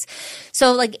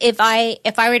 So if I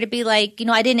were to be like,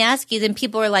 I didn't ask you, then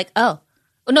people are like, oh.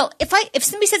 No, if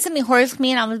somebody said something horrible to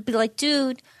me and I would be like,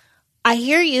 dude, I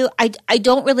hear you. I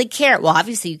don't really care. Well,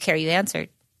 obviously you care. You answered.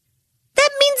 That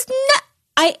means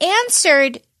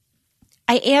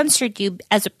I answered you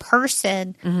as a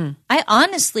person. I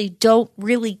honestly don't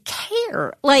really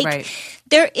care. Like, Right.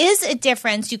 there is a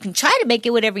difference. You can try to make it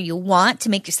whatever you want to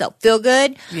make yourself feel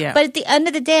good. Yeah. But at the end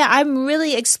of the day, I'm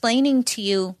really explaining to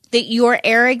you that your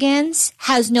arrogance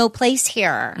has no place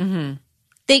here.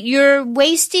 That you're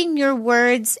wasting your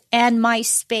words and my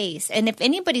space. And if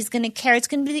anybody's going to care, it's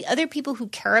going to be the other people who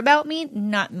care about me,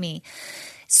 not me.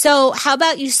 So how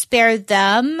about you spare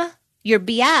them your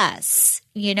BS?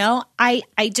 You know, I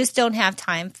just don't have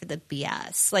time for the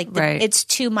BS. Like, Right. it's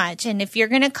too much. And if you're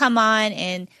going to come on,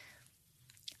 and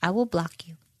I will block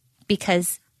you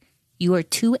because you are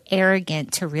too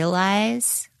arrogant to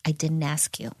realize I didn't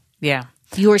ask you. Yeah.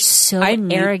 You are so I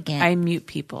mute, arrogant. I mute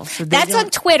people. So they That's don't- on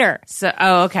Twitter. So,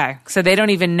 okay. So they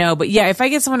don't even know. But yeah, if I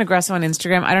get someone aggressive on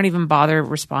Instagram, I don't even bother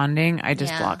responding. I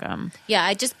just Yeah. block them. Yeah,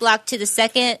 I just blocked to the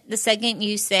second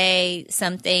you say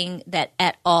something that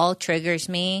at all triggers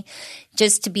me,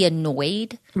 just to be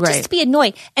annoyed. Right. Just to be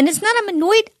annoyed. And it's not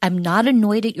I'm not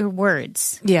annoyed at your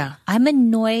words. Yeah. I'm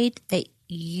annoyed that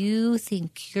you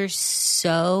think you're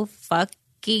so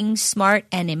fucking smart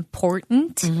and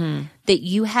important that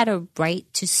you had a right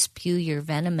to spew your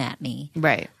venom at me.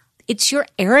 Right. It's your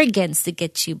arrogance that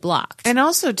gets you blocked. And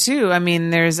also, too, I mean,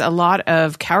 there's a lot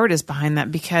of cowardice behind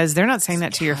that because they're not saying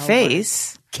that to your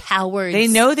face. Cowards. They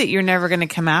know that you're never going to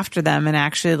come after them and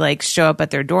actually like show up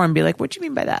at their door and be like, "What do you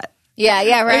mean by that?" Yeah,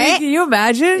 I right? mean, can you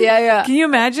imagine? Yeah, yeah. Can you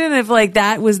imagine if like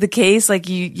that was the case? Like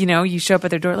you show up at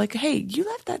their door like, "Hey, you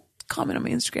left that comment on my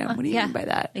Instagram. What do you yeah. mean by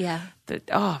that?" Yeah.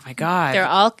 Oh my God. They're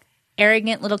all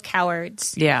arrogant little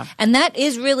cowards. Yeah. And that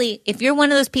is really, if you're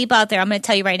one of those people out there, I'm going to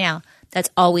tell you right now, that's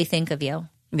all we think of you.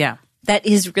 Yeah. That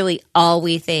is really all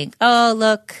we think. Oh,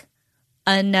 look,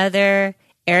 another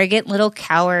arrogant little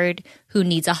coward who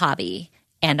needs a hobby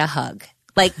and a hug.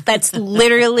 Like, that's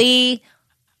literally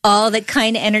all that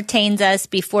kind of entertains us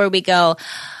before we go,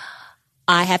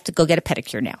 I have to go get a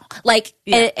pedicure now. Like,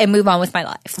 and move on with my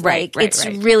life. Right, Like, right, it's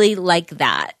right. really like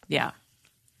that. Yeah.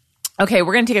 Okay,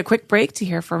 we're going to take a quick break to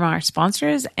hear from our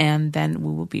sponsors, and then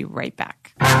we will be right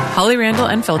back. Holly Randall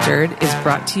Unfiltered is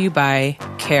brought to you by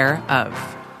Care Of.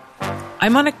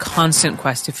 I'm on a constant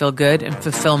quest to feel good and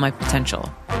fulfill my potential,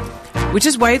 which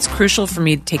is why it's crucial for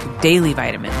me to take daily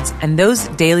vitamins. And those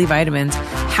daily vitamins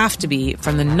have to be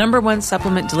from the #1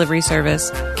 supplement delivery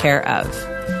service, Care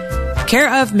Of.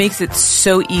 Care Of makes it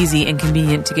so easy and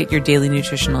convenient to get your daily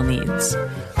nutritional needs.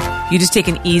 You just take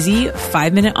an easy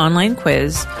 5-minute online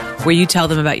quiz where you tell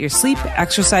them about your sleep,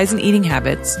 exercise, and eating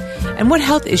habits and what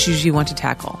health issues you want to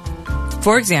tackle.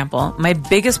 For example, my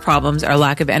biggest problems are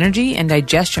lack of energy and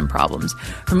digestion problems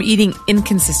from eating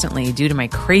inconsistently due to my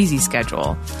crazy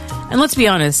schedule. And let's be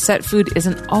honest, set food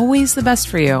isn't always the best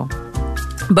for you.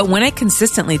 But when I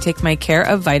consistently take my Care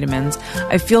Of vitamins,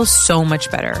 I feel so much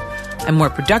better. I'm more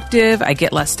productive, I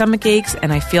get less stomach aches,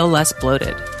 and I feel less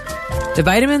bloated. The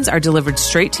vitamins are delivered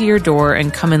straight to your door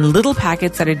and come in little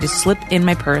packets that I just slip in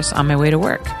my purse on my way to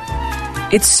work.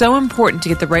 It's so important to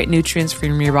get the right nutrients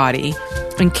from your body,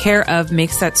 and Care Of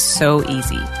makes that so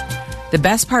easy. The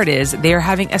best part is they are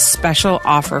having a special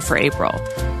offer for April.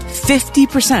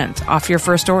 50% off your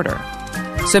first order.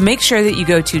 So make sure that you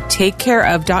go to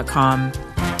takecareof.com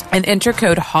and enter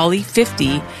code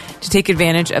HOLLY50 to take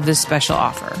advantage of this special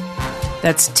offer.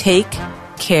 That's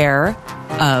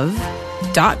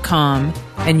takecareof.com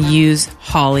and use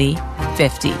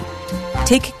HOLLY50.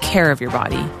 Take care of your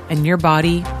body, and your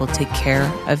body will take care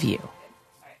of you.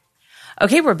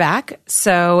 Okay, we're back.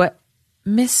 So,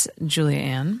 Miss Julia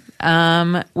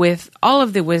Ann, with all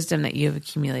of the wisdom that you have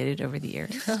accumulated over the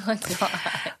years,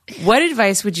 what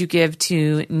advice would you give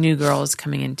to new girls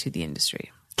coming into the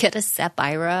industry? Get a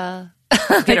Sepira.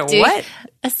 Get a what?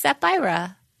 A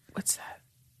Sepira. What's that?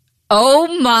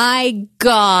 Oh my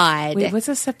God. Wait, what's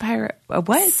a Sepira? A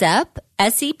what? SEP,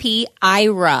 S-E-P,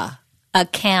 IRA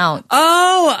account.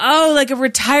 Oh, like a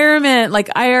retirement, like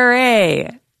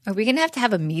IRA. Are we going to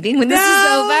have a meeting when this is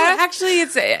over? Actually,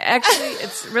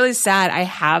 it's really sad. I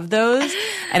have those,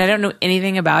 and I don't know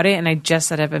anything about it. And I just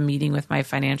set up a meeting with my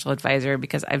financial advisor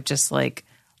because I've just like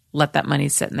let that money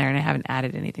sit in there, and I haven't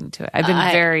added anything to it. I've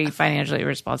been very financially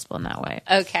responsible in that way.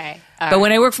 Okay. But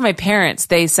when I worked for my parents,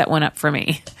 they set one up for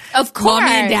me. Of course.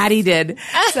 Mommy and Daddy did.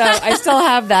 So I still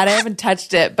have that. I haven't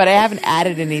touched it, but I haven't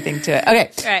added anything to it.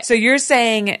 Okay. Right. So you're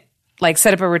saying like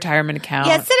set up a retirement account.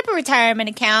 Yeah, set up a retirement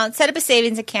account, set up a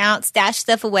savings account, stash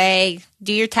stuff away,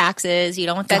 do your taxes. You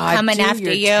don't want that God, coming do after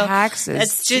your you. taxes.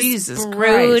 It's just Jesus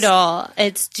brutal.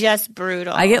 It's just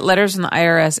brutal. I get letters from the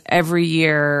IRS every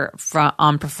year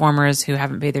on performers who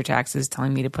haven't paid their taxes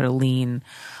telling me to put a lien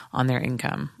on their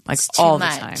income, like It's too all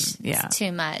much. the time. Yeah, It's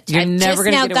too much. You're I've never just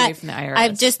going to now get away got- from the IRS.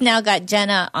 I've just now got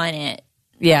Jenna on it.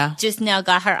 yeah. Just now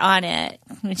got her on it.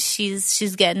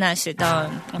 She's getting that shit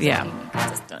done. I'm Yeah. like, "Get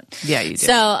this done." Yeah, you do.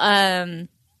 So,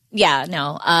 yeah,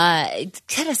 no,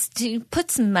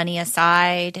 put some money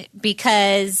aside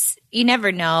because you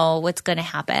never know what's going to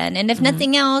happen. And if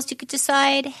nothing else, you could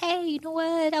decide, hey, you know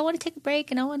what? I want to take a break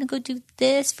and I want to go do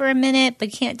this for a minute,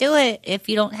 but you can't do it if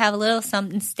you don't have a little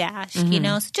something stashed, you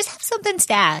know? So just have something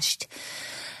stashed.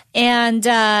 And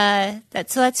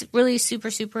that's really super,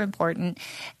 super important.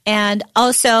 And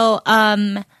also,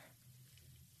 I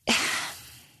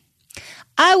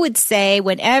would say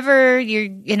whenever you're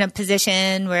in a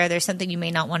position where there's something you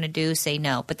may not want to do, say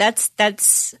no. But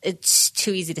it's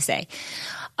too easy to say.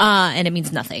 And it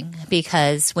means nothing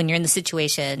because when you're in the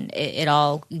situation, it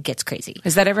all gets crazy.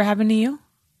 Has that ever happened to you?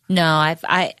 No,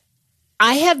 I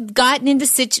have gotten into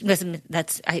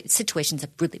situation's a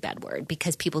really bad word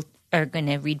because people are going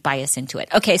to read bias into it.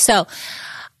 Okay, so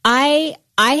I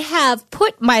have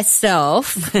put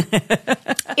myself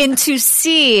into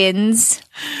scenes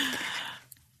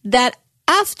that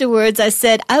afterwards I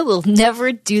said, I will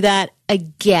never do that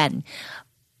again.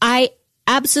 I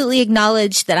absolutely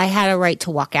acknowledge that I had a right to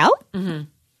walk out. Mm-hmm.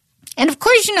 And of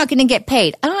course you're not going to get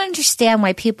paid. I don't understand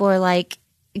why people are like,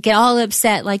 get all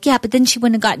upset, like, yeah, but then she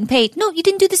wouldn't have gotten paid. No, you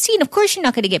didn't do the scene. Of course you're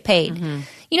not going to get paid. Mm-hmm.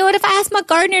 You know what? If I asked my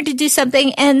gardener to do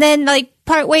something and then like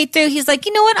part way through, he's like,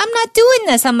 you know what? I'm not doing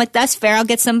this. I'm like, that's fair. I'll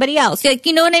get somebody else. Like,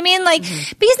 you know what I mean? Like, but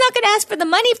he's not going to ask for the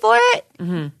money for it.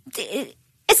 Mm-hmm.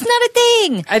 It's not a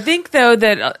thing. I think, though,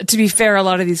 that to be fair, a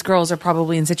lot of these girls are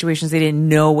probably in situations they didn't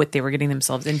know what they were getting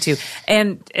themselves into.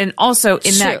 And also,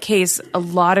 in that case, a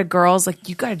lot of girls, like,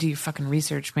 you got to do your fucking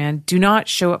research, man. Do not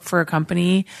show up for a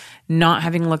company not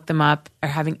having looked them up or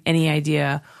having any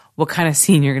idea what kind of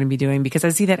scene you're going to be doing. Because I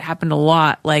see that happen a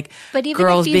lot. Like, but even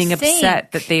girls if you being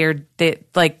upset that they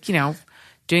like, you know,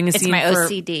 doing a scene my for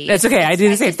OCD. That's okay. I do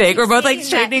the same thing. We're both like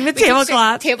straightening the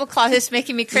tablecloth. Tablecloth is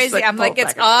making me crazy. like, I'm like, pull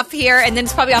it's back. off here, and then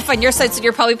it's probably off on your side, so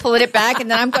you're probably pulling it back,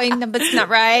 and then I'm going, no, but it's not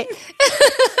right.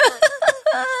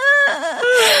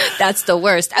 That's the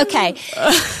worst. Okay,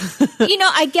 you know,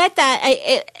 I get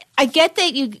that. I get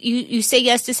that you say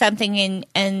yes to something,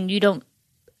 and you don't.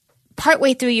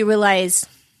 Partway through, you realize,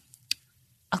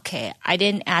 okay, I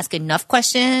didn't ask enough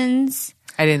questions.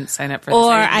 I didn't sign up for this.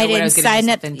 Or I I didn't sign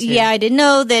up. Into. Yeah, I didn't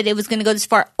know that it was going to go this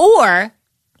far. Or,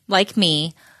 like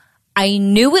me, I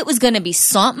knew it was going to be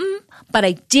something, but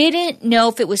I didn't know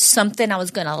if it was something I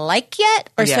was going to like yet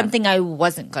or something I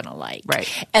wasn't going to like.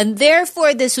 Right. And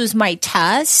therefore, this was my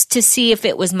test to see if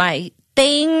it was my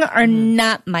thing or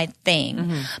not my thing.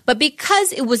 Mm-hmm. But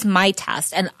because it was my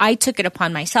test and I took it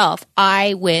upon myself,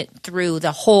 I went through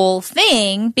the whole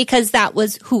thing because that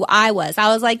was who I was. I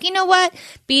was like, you know what?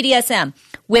 BDSM,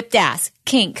 whipped ass,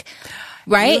 kink,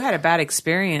 right? You had a bad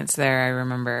experience there, I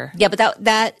remember. Yeah, but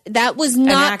that was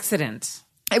not an accident.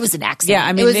 It was an accident. Yeah,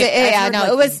 I mean, it was.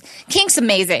 it was. Kink's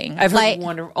amazing. I've heard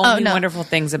wonderful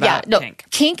things about kink.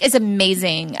 Kink is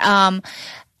amazing.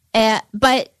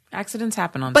 But accidents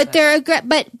happen on. But set. they're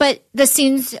but the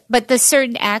scenes, but the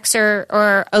certain acts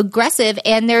are aggressive,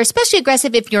 and they're especially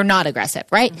aggressive if you're not aggressive,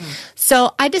 right? Mm-hmm.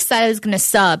 So I decided I was going to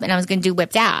sub, and I was going to do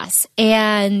whipped ass,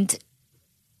 and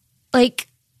like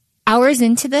hours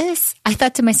into this, I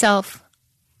thought to myself,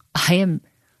 I'm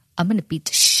going to beat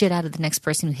the shit out of the next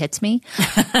person who hits me,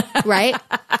 right?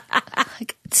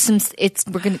 Like, it's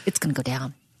going to go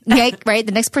down, right?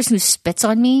 The next person who spits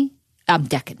on me, I'm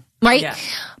decking, right? Yeah.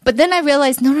 But then I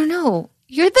realized, no,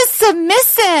 you're the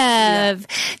submissive. Yeah.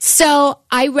 So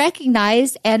I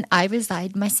recognized and I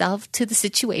resigned myself to the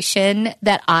situation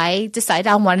that I decided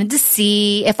I wanted to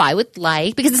see if I would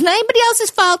like, because it's not anybody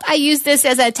else's fault. I use this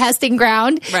as a testing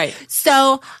ground. Right.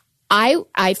 So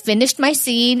I finished my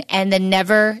scene and then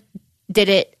never did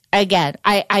it again.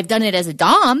 I've done it as a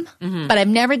dom, but I've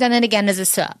never done it again as a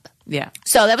sub. Yeah.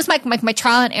 So that was my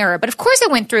trial and error. But of course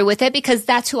I went through with it because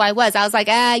that's who I was. I was like,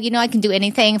 I can do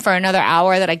anything for another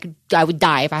hour that I would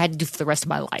die if I had to do for the rest of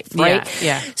my life. Right.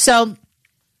 Yeah. So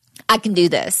I can do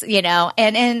this, and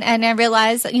I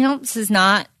realized, this is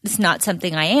not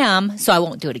something I am, so I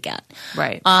won't do it again.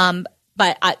 Right.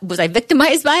 But was I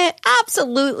victimized by it?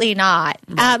 Absolutely not.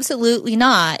 Right. Absolutely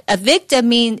not. A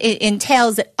victim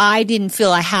entails that I didn't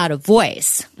feel I had a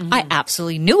voice. Mm-hmm. I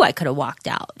absolutely knew I could have walked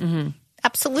out. Mm-hmm.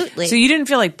 Absolutely. So you didn't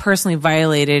feel like personally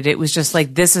violated. It was just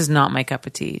like, this is not my cup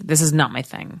of tea. This is not my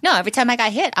thing. No, every time I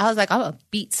got hit, I was like, I'm going to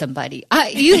beat somebody.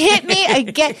 You hit me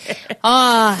again.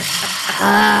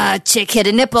 chick hit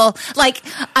a nipple. Like,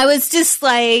 I was just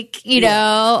like, you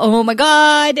know, oh my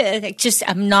God.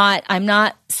 I'm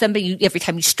not somebody, every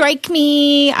time you strike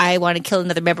me, I want to kill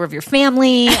another member of your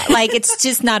family. Like, it's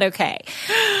just not okay.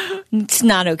 It's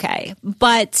not okay.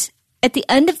 But at the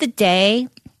end of the day,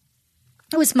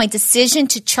 it was my decision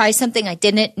to try something I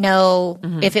didn't know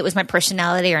if it was my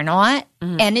personality or not.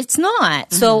 And it's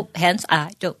not. So hence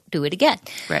I don't do it again.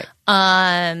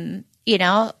 Right. You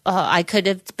know, I could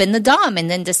have been the dom and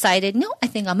then decided, no, I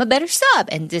think I'm a better sub,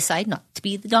 and decide not to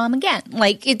be the dom again.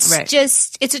 Like, it's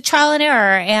just, it's a trial and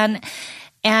error.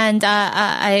 And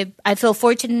I feel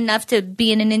fortunate enough to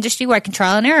be in an industry where I can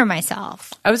trial and error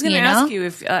myself. I was going to ask you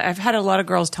if I've had a lot of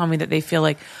girls tell me that they feel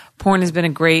like porn has been a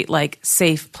great, like,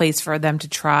 safe place for them to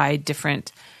try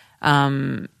different,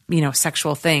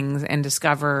 sexual things and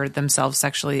discover themselves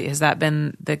sexually. Has that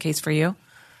been the case for you?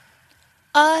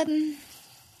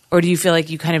 Or do you feel like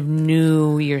you kind of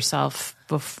knew yourself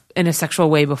in a sexual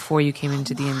way before you came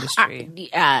into the industry?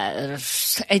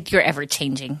 You're ever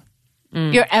changing.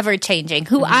 You're ever changing.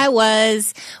 Who I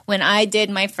was when I did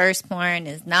my first porn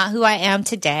is not who I am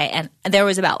today. And there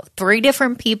was about 3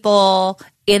 different people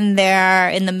in there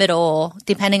in the middle,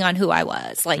 depending on who I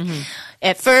was. Like,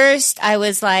 at first I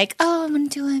was like, oh, I'm going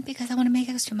to do it because I want to make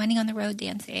extra money on the road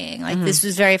dancing. Like, this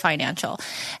was very financial.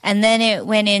 And then it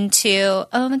went into,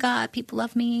 oh my God, people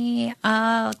love me.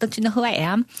 Don't you know who I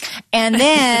am? And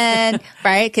then,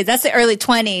 right? Because that's the early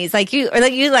 20s. Like,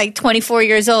 you're 24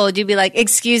 years old. You'd be like,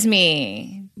 excuse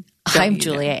me. I'm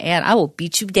Julia Ann. I will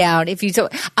beat you down if you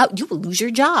don't. You will lose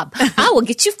your job. I will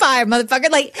get you fired,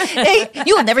 motherfucker. Like, hey,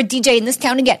 you will never DJ in this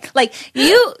town again. Like,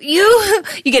 you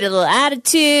get a little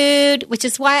attitude, which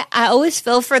is why I always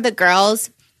feel for the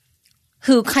girls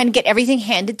who kind of get everything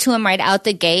handed to them right out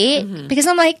the gate, because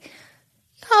I'm like,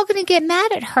 all going to get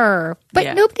mad at her,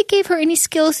 but nobody gave her any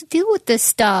skills to deal with this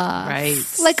stuff. Right.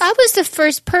 Like, I was the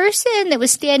first person that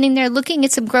was standing there looking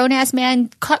at some grown-ass man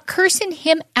cursing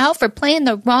him out for playing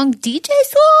the wrong DJ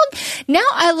song. Now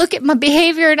I look at my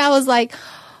behavior and I was like,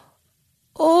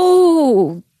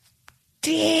 oh,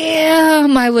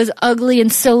 damn, I was ugly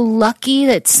and so lucky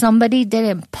that somebody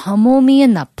didn't pummel me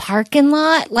in the parking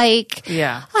lot. Like,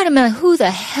 I don't know, who the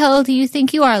hell do you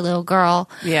think you are, little girl?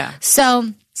 Yeah.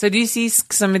 So do you see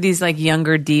some of these, like,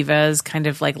 younger divas kind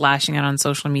of, like, lashing out on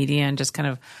social media and just kind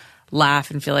of laugh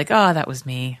and feel like, oh, that was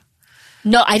me?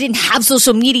 No, I didn't have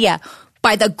social media.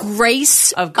 By the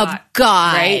grace of God.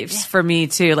 Right? For me,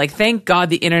 too. Like, thank God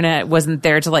the internet wasn't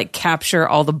there to, like, capture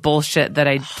all the bullshit that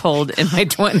I pulled in my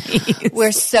 20s.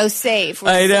 We're so safe.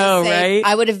 I know, right?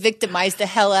 I would have victimized the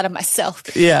hell out of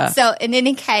myself. Yeah. So, in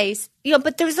any case,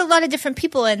 but there was a lot of different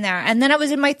people in there. And then I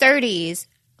was in my 30s.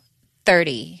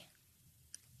 30.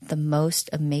 The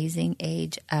most amazing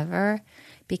age ever,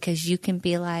 because you can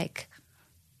be like,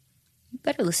 you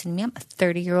better listen to me. I'm a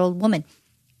 30-year-old woman.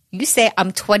 You say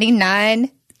I'm 29,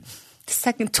 the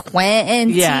second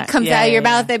 20 comes out of your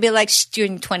mouth, they'd be like, you're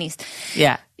in your 20s.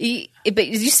 Yeah. But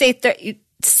you say,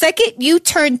 second you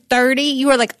turn 30,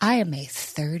 you are like, I am a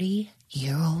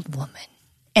 30-year-old woman.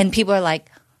 And people are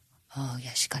like, oh,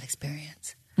 yeah, she got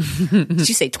experience. Did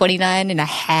you say 29 and a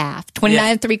half,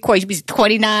 29 and 3/4? You'd be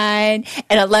 29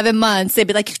 and 11 months. They'd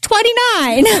be like, 29.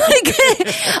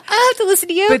 I have to listen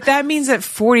to you. But that means that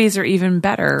 40s are even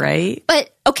better, right? But,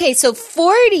 okay, so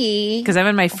 40. Because I'm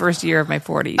in my first year of my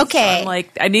 40s. Okay. So I'm like,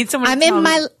 I need someone I'm in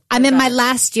my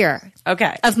last year.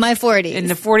 Okay. Of my 40s. And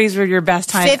the 40s were your best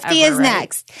time 50 ever, is right?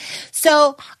 next.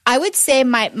 So I would say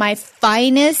my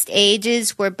finest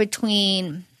ages were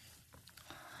between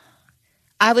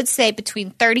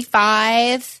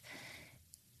 35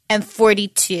 and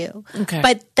 42. Okay.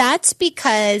 But that's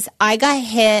because I got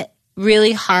hit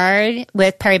really hard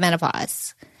with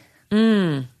perimenopause.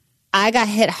 I got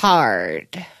hit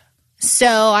hard. So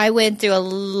I went through a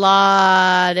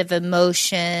lot of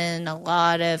emotion, a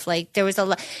lot of, like, there was a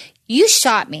lot. You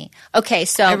shot me. Okay,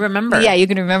 so. I remember. Yeah, you're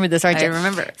going to remember this, aren't you? I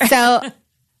remember. So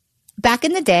back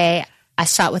in the day, I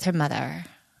shot with her mother.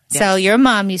 So your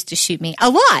mom used to shoot me a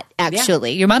lot,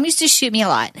 actually. Your mom used to shoot me a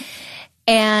lot.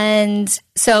 And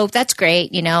so that's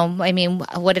great, I mean,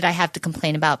 what did I have to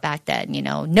complain about back then?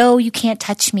 No, you can't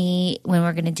touch me when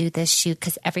we're going to do this shoot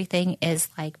because everything is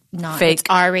like not fake. It's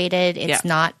R-rated. It's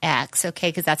not X, okay?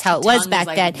 Because that's how it was back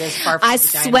then. I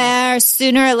swear,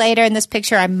 sooner or later in this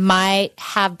picture, I might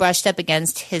have brushed up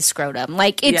against his scrotum.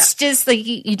 Like, it's just like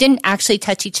you didn't actually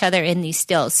touch each other in these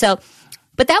stills. So,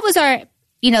 but that was our,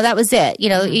 that was it.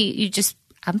 You just,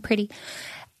 I'm pretty.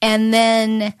 And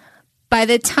then by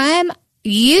the time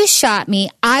you shot me,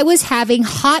 I was having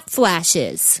hot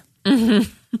flashes.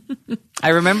 I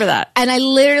remember that. And I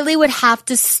literally would have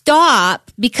to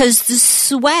stop because the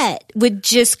sweat would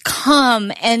just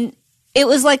come, and it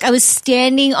was like I was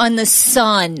standing on the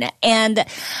sun. And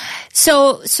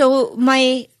so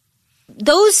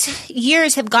those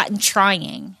years have gotten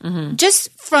trying, just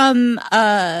from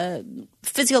a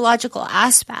physiological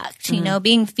aspect, you know,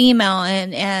 being female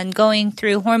and going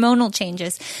through hormonal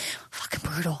changes. Fucking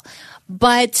brutal.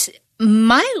 But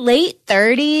my late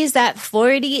 30s, that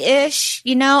 40-ish,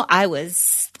 you know, I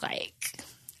was like,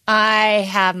 I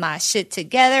have my shit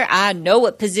together. I know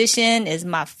what position is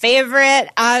my favorite.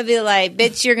 I'd be like,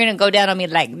 bitch, you're going to go down on me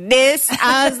like this.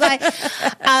 I was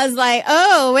like,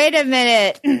 oh, wait a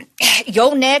minute.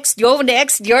 You're next.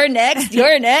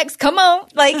 Come on.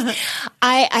 Like,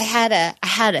 I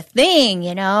had a thing,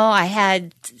 you know, I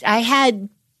had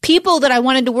people that I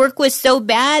wanted to work with so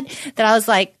bad that I was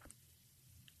like,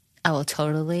 I will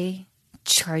totally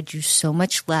charge you so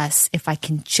much less if I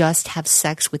can just have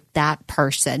sex with that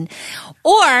person.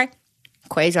 Or,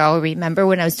 Quasar will remember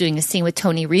when I was doing a scene with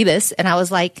Tony Rebus, and I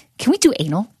was like, can we do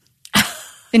anal?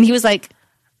 And he was like,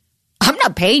 I'm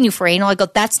not paying you for anal. I go,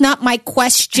 that's not my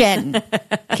question.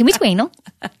 Can we do anal?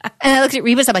 And I looked at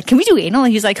Rebus, I'm like, can we do anal?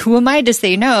 And he's like, who am I to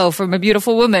say no from a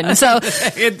beautiful woman? So,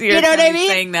 you know what I mean?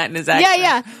 Saying that in his accent.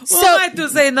 Yeah. Who am I to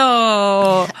say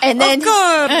no? And then, of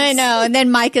course. I know. And then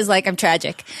Mike is like, I'm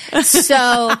tragic.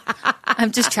 So,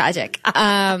 I'm just tragic.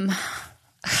 God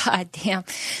damn.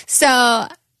 So,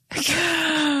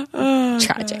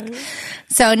 tragic.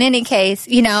 So in any case,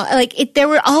 you know, like there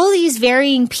were all these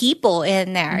varying people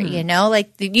in there, you know, like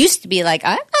it used to be like,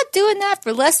 I'm not doing that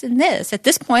for less than this. At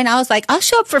this point, I was like, I'll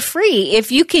show up for free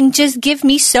if you can just give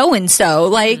me so-and-so.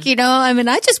 Like, you know, I mean,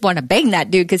 I just want to bang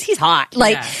that dude because he's hot.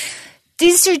 Like,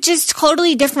 these are just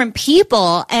totally different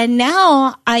people. And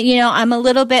now, I'm a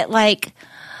little bit like,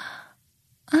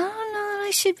 I don't know that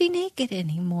I should be naked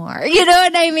anymore. You know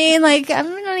what I mean? Like, I'm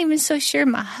not even so sure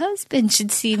my husband should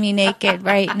see me naked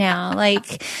right now.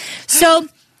 Like, so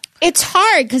it's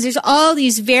hard because there's all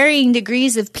these varying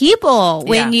degrees of people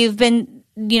when you've been,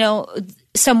 you know,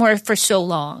 somewhere for so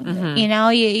long. You know,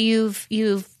 you've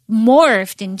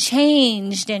morphed and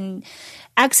changed and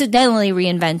accidentally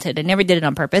reinvented and never did it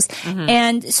on purpose.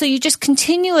 And so you just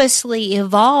continuously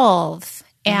evolve.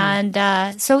 And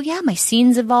so, yeah, my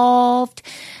scenes evolved.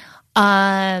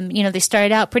 You know, they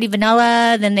started out pretty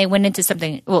vanilla, then they went into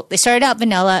something. Well, they started out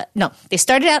vanilla. No, they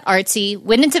started out artsy,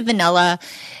 went into vanilla,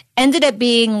 ended up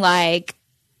being like,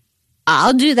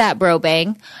 I'll do that, bro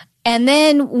bang. And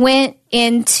then went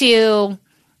into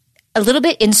a little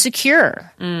bit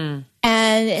insecure. And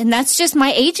that's just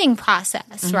my aging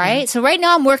process, right? So right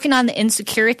now I'm working on the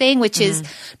insecure thing, which is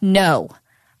no.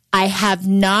 I have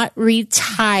not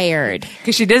retired.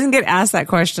 Because she doesn't get asked that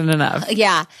question enough.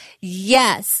 Yeah.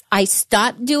 Yes. I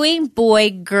stopped doing boy,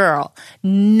 girl.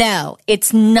 No.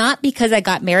 It's not because I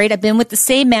got married. I've been with the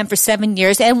same man for 7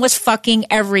 years and was fucking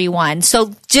everyone.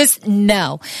 So just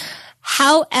no.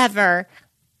 However,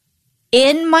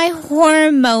 in my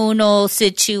hormonal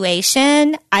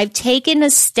situation, I've taken a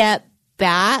step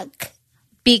back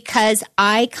because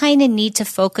I kind of need to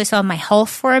focus on my health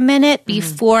for a minute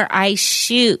before I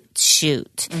shoot.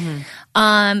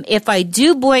 If I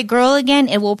do boy girl again,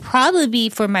 it will probably be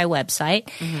for my website.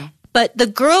 But the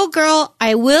girl,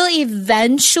 I will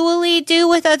eventually do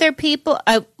with other people,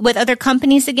 with other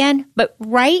companies again. But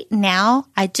right now,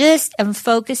 I just am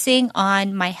focusing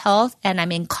on my health, and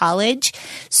I'm in college.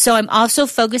 So I'm also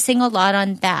focusing a lot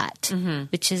on that,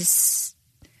 which is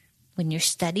when you're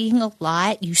studying a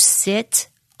lot, you sit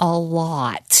a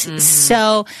lot.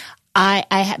 So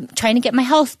I'm trying to get my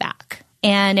health back.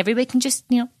 And everybody can just,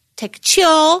 you know, take a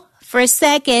chill for a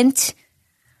second.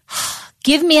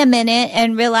 Give me a minute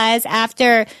and realize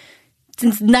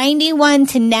since 91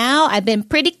 to now, I've been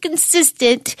pretty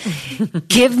consistent.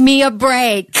 Give me a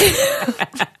break.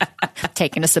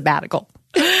 Taking a sabbatical.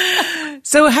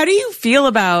 So how do you feel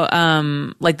about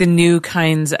like the new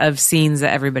kinds of scenes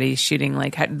that everybody's shooting?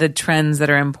 Like the trends that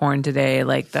are in porn today,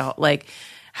 like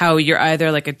how you're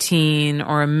either like a teen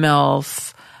or a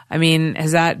MILF. I mean,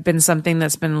 has that been something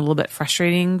that's been a little bit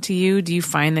frustrating to you? Do you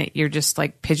find that you're just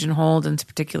like pigeonholed into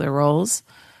particular roles?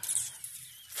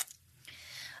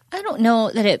 I don't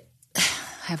know that I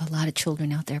have a lot of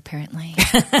children out there, apparently.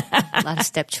 A lot of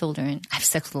stepchildren. I have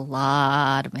sex with a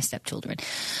lot of my stepchildren.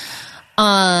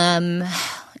 And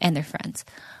their friends.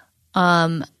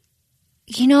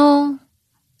 You know,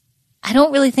 I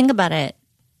don't really think about it.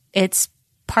 It's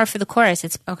par for the course.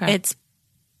 It's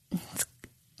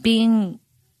being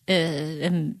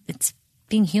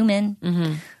human.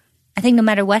 I think no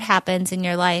matter what happens in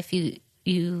your life,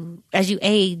 you as you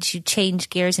age, you change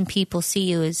gears, and people see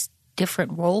you as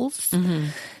different roles.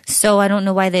 So I don't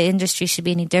know why the industry should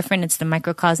be any different. It's the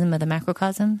microcosm of the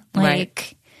macrocosm.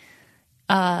 Like,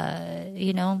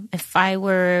 you know, if I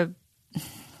were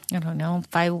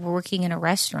working in a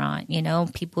restaurant, you know,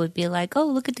 people would be like, "Oh,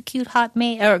 look at the cute hot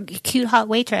maid or cute hot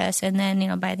waitress," and then, you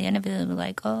know, by the end of it, they'll be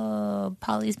like, "Oh,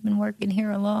 Polly's been working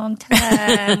here a long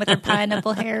time with her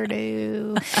pineapple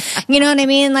hairdo." You know what I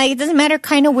mean? Like, it doesn't matter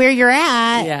kind of where you're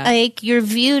at. Yeah. Like, you're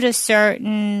viewed a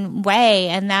certain way,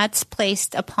 and that's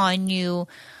placed upon you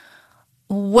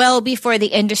well before the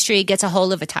industry gets a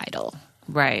hold of a title.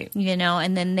 Right. You know,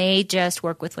 and then they just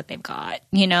work with what they've got.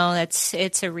 You know, it's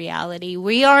a reality.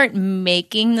 We aren't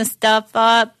making the stuff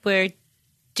up. We're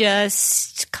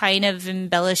just kind of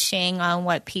embellishing on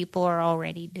what people are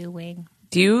already doing.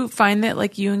 Do you find that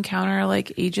like you encounter like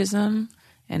ageism,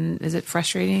 and is it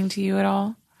frustrating to you at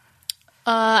all?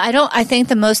 I don't. I think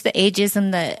the most the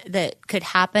ageism that could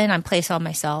happen, I'm placed on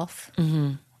myself.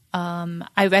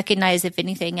 I recognize, if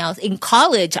anything else, in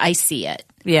college, I see it.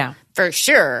 Yeah. For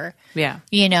sure. Yeah.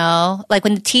 You know, like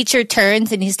when the teacher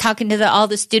turns and he's talking to all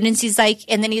the students, he's like,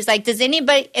 and then he's like, does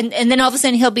anybody, and then all of a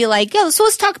sudden he'll be like, yo, so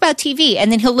let's talk about TV.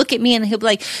 And then he'll look at me and he'll be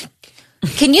like,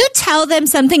 can you tell them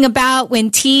something about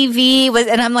when TV was,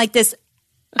 and I'm like this,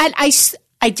 and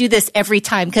I do this every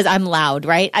time because I'm loud,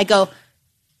 right? I go,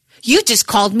 you just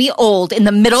called me old in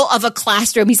the middle of a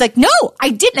classroom. He's like, no,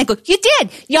 I didn't. I go, you did.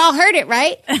 Y'all heard it,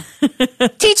 right?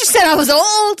 Teacher said I was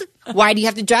old. Why do you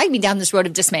have to drag me down this road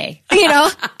of dismay? You know?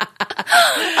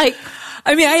 Like,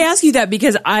 I mean, I ask you that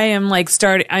because I am like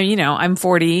I'm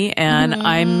 40 and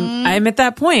I'm at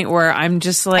that point where I'm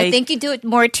just like, I think you do it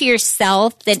more to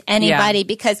yourself than anybody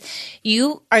because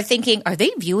you are thinking, are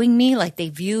they viewing me like they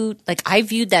viewed, like I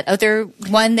viewed that other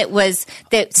one that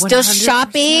still 100%.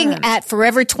 shopping at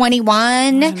Forever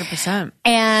 21. 100%.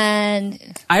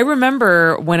 And I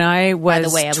remember when I was, by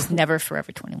the way, I was never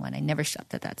Forever 21. I never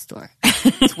shopped at that store.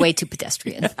 It's way too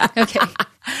pedestrian. Okay.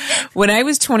 When I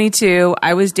was 22,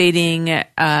 I was dating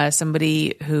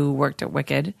somebody who worked at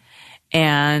Wicked,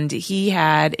 and he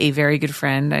had a very good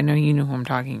friend. I know you know who I'm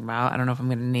talking about. I don't know if I'm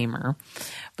going to name her,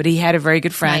 but he had a very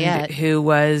good friend who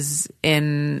was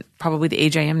in probably the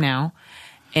age I am now,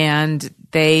 and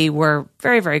they were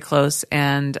very, very close.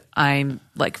 And I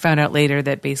like found out later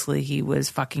that basically he was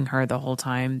fucking her the whole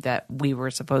time that we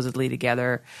were supposedly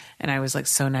together, and I was like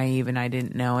so naive and I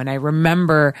didn't know. And I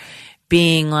remember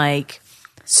being like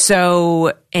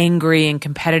so angry and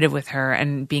competitive with her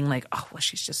and being like, oh, well,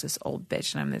 she's just this old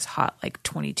bitch and I'm this hot, like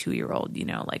 22-year-old, you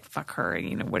know, like fuck her. And,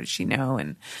 you know, what does she know?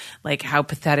 And like, how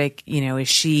pathetic, you know, is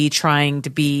she trying to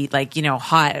be like, you know,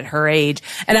 hot at her age?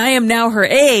 And I am now her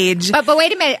age. But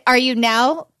wait a minute. Are you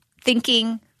now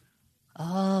thinking,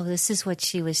 oh, this is what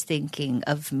she was thinking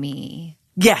of me?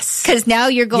 Yes. Because now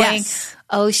you're going, Yes.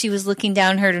 oh, she was looking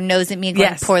down her nose at me and going,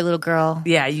 Yes. poor little girl.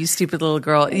 Yeah, you stupid little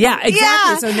girl. Yeah, exactly.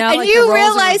 Yeah. So now and like, you the roles are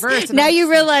realize, reversed, and now I'm you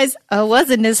just- realize I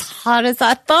wasn't as hot as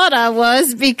I thought I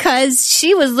was because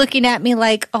she was looking at me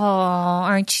like, oh,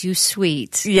 aren't you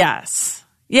sweet? Yes.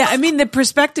 Yeah, I mean the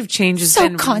perspective change has So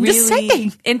been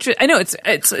condescending. really I know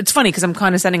it's funny because I'm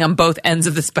condescending on both ends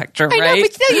of the spectrum, I right? know,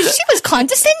 but no, she was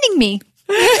condescending me.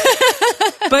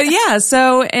 But yeah,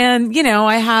 so, and you know,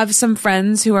 I have some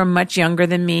friends who are much younger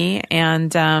than me,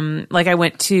 and like I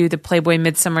went to the Playboy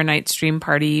Midsummer Night's Dream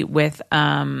Party with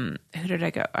who did I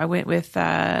go? I went with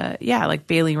like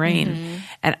Bailey Rain,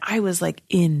 and I was like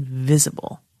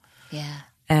invisible. Yeah.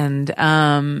 And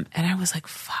I was like,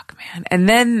 fuck, man. And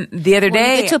then the other You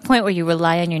day, get to a point where you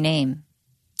rely on your name.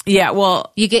 yeah,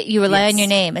 well, You rely on your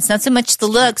name. It's not so much the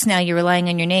looks now. You're relying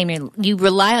on your name. You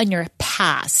rely on your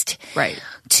past, right.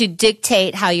 to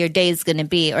dictate how your day is going to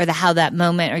be, or how that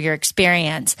moment or your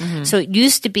experience. So it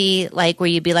used to be like where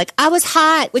you'd be like, "I was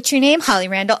hot. What's your name, Holly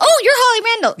Randall? Oh, you're Holly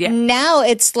Randall." Yeah. Now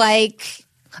it's like,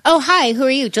 "Oh, hi. Who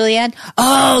are you, Julianne?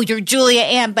 Oh, you're Julia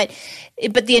Ann." But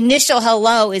the initial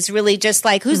hello is really just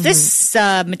like, who's this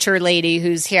mature lady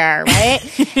who's here, right?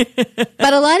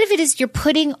 But a lot of it is you're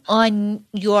putting on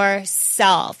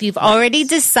yourself. You've already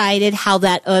decided how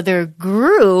that other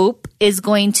group is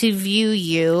going to view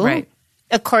you, Right.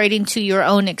 according to your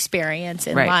own experience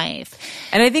in Right. life.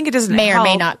 And I think it doesn't May or may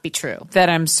help not be true. that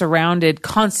I'm surrounded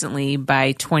constantly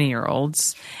by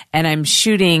 20-year-olds, and I'm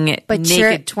shooting But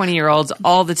you're- naked 20-year-olds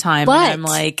all the time. But And I'm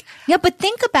like, yeah, but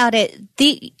think about it.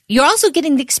 You're also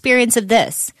getting the experience of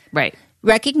this, right.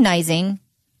 recognizing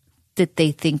that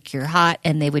they think you're hot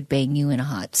and they would bang you in a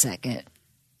hot second.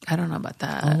 I don't know about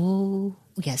that. Oh,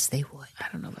 yes, they would. I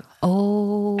don't know about that.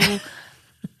 Oh,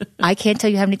 I can't tell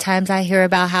you how many times I hear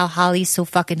about how Holly's so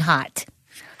fucking hot.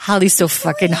 Holly's so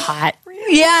fucking hot.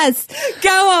 Yes. Go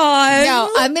on.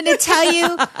 No, I'm going to tell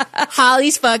you,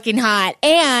 Holly's fucking hot.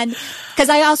 And because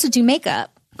I also do makeup.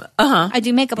 I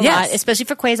do makeup a lot, especially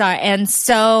for Quasar. And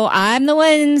so I'm the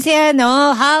one saying,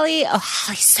 no, Holly's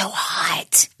so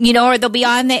hot. You know, or they'll be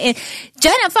on the,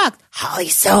 Jenna,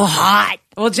 Holly's so hot.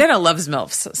 Well, Jenna loves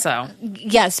MILFs, so.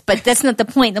 Yes, but that's not the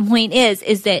point. The point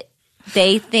is that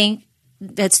they think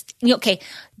that's, okay,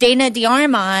 Dana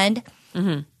DeArmond,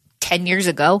 10 years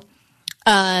ago,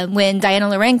 when Diana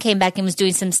Loren came back and was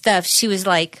doing some stuff, she was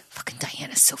like, fucking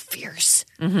Diana's so fierce.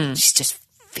 She's just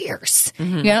fierce,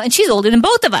 you know, and she's older than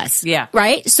both of us. Yeah.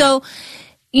 Right? So,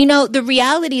 you know, the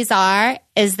realities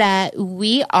is that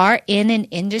we are in an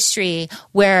industry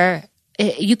where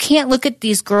you can't look at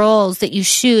these girls that you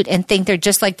shoot and think they're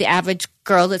just like the average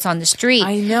girl that's on the street.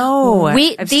 I know.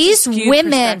 These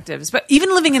women, but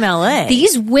even living in LA,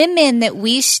 these women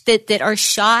that that are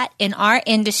shot in our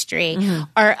industry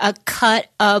are a cut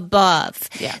above.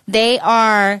 Yeah. They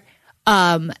are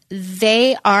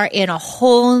in a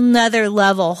whole nother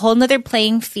level, whole nother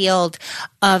playing field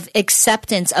of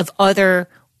acceptance of other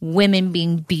women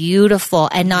being beautiful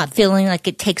and not feeling like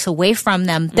it takes away from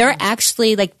them. They're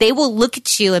actually like, they will look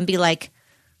at you and be like,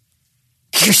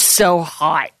 you're so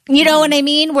hot. You know what I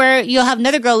mean? Where you'll have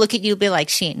another girl look at you and be like,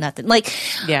 she ain't nothing. Like,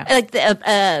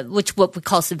 what we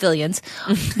call civilians.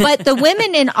 But the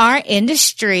women in our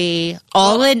industry,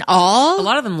 all in all, a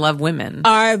lot of them love women,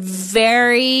 are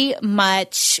very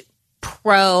much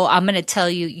pro. I'm going to tell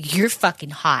you, you're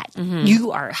fucking hot.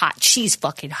 You are hot. She's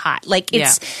fucking hot. Like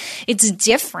it's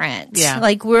different. Yeah.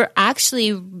 Like we're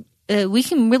actually, we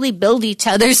can really build each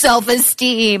other's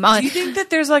self-esteem. Do you think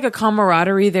that there's like a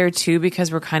camaraderie there too,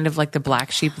 because we're kind of like the black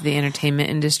sheep of the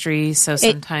entertainment industry? So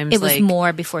sometimes it was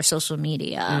more before social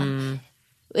media.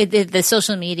 The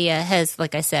social media has,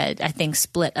 like I said, I think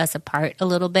split us apart a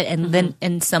little bit, and then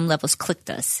in some levels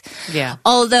clicked us. Yeah.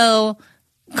 Although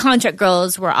contract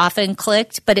girls were often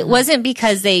clicked, but it wasn't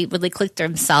because they really clicked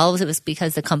themselves. It was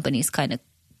because the companies kind of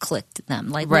clicked them.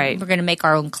 Like, we're going to make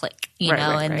our own clique, you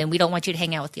know, and then we don't want you to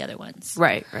hang out with the other ones.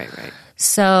 Right.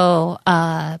 So,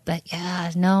 but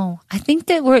yeah, no, I think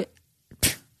that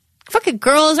fucking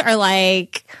girls are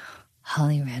like,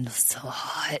 Holly Randall's so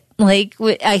hot. Like,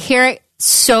 I hear it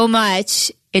so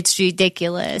much, it's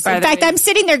ridiculous. In fact, I'm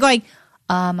sitting there going,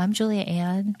 I'm Julia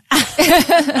Ann.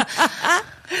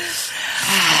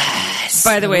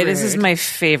 By the way, this is my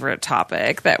favorite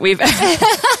topic that we've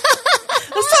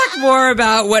Let's talk more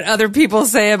about what other people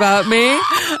say about me. No,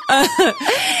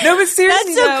 but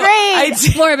seriously, that's so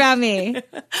great. More about me.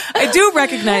 I do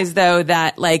recognize though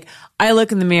that like I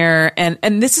look in the mirror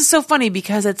and this is so funny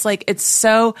because it's like it's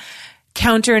so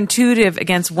counterintuitive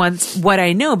against what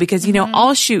I know, because, you know,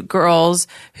 I'll shoot girls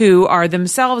who are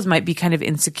themselves might be kind of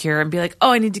insecure and be like,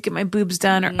 oh, I need to get my boobs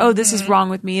done, or, oh, this is wrong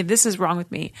with me. This is wrong with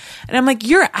me. And I'm like,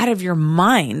 you're out of your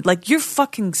mind. Like, you're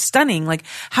fucking stunning. Like,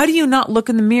 how do you not look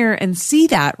in the mirror and see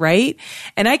that? Right.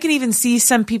 And I can even see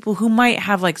some people who might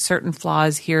have like certain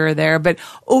flaws here or there, but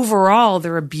overall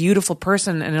they're a beautiful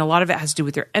person. And a lot of it has to do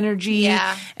with their energy.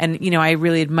 Yeah. And, you know, I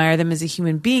really admire them as a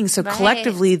human being. So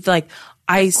collectively, like,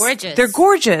 gorgeous. They're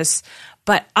gorgeous,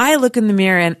 but I look in the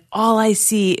mirror and all I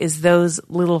see is those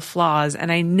little flaws.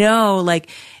 And I know, like,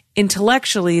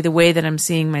 intellectually, the way that I'm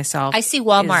seeing myself, I see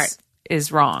Walmart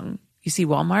is wrong. You see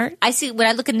Walmart? When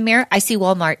I look in the mirror, I see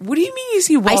Walmart. What do you mean you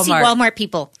see Walmart? I see Walmart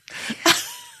people.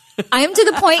 I am to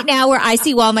the point now where I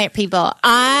see Walmart people.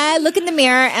 I look in the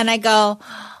mirror and I go,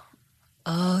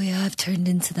 oh yeah, I've turned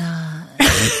into that.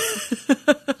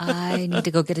 I need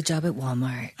to go get a job at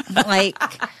Walmart. Like,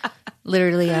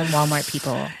 literally, I'm Walmart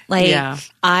people. Like,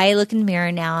 I look in the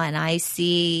mirror now and I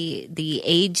see the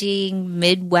aging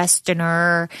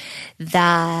Midwesterner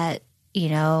that, you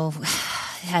know,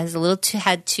 has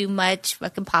had too much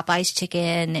fucking Popeye's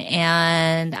chicken,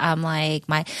 and I'm like,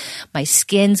 my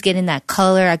skin's getting that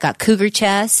color. I got cougar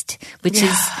chest, which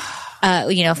is,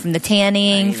 you know, from the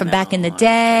tanning from back in the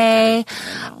day.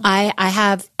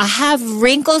 I have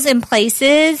wrinkles in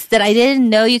places that I didn't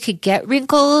know you could get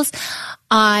wrinkles.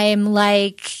 I'm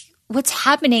like, what's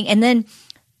happening? And then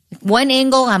one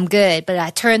angle, I'm good, but I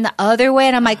turn the other way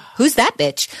and I'm like, who's that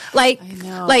bitch? Like,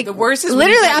 the worst is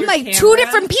literally, I'm like two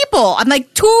different people. I'm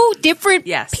like two different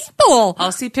people.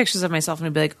 I'll see pictures of myself and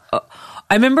I'll be like, oh.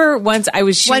 I remember once I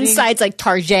was shooting. One side's like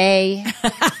Tarjay.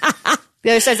 The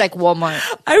other side's like Walmart.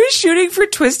 I was shooting for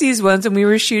Twisties once, and we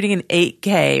were shooting an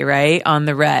 8K, right, on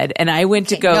the Red. And I went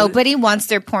to go. Nobody wants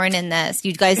their porn in this.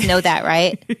 You guys know that,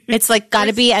 right? It's like got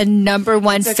to be a number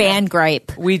one fan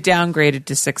gripe. We downgraded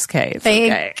to 6K. It's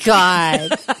Thank okay.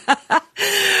 God.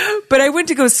 But I went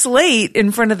to go slate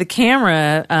in front of the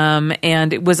camera,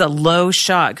 and it was a low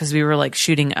shot because we were like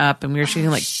shooting up, and we were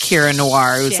shooting like Kira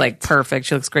Noir. It was like perfect.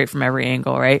 She looks great from every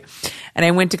angle, right? And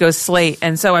I went to go slate,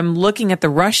 and so I'm looking at the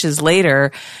rushes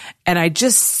later, and I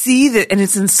just see that, and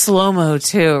it's in slow-mo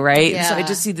too, right? And so I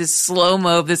just see this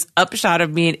slow-mo of this upshot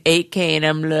of me in 8K, and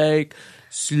I'm like,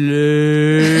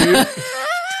 slate.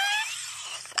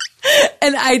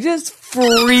 And I just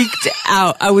freaked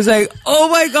out. I was like, oh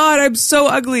my God, I'm so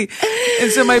ugly.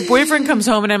 And so my boyfriend comes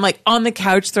home, and I'm like on the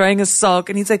couch throwing a sulk,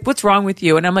 and he's like, what's wrong with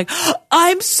you? And I'm like,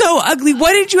 I'm so ugly.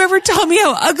 Why didn't you ever tell me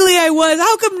how ugly I was?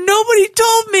 How come nobody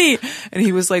told me? And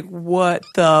he was like, what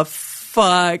the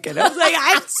fuck? And I was like,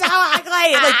 I'm so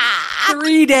ugly. Like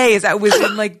 3 days I was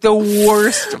in like the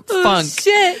worst funk.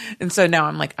 Shit. And so now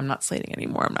I'm like, I'm not slating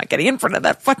anymore. I'm not getting in front of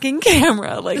that fucking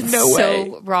camera. Like, no way.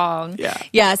 So wrong. Yeah.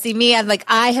 Yeah. See, me, I'm like,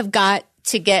 I have got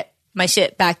to get my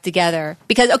shit back together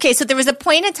because, okay, so there was a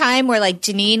point in time where like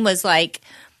Janine was like,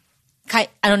 I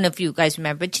don't know if you guys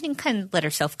remember, but Janine kind of let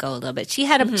herself go a little bit. She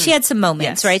had she had some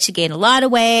moments, right? She gained a lot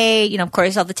of weight, you know, of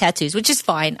course, all the tattoos, which is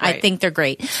fine. Right. I think they're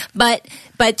great. But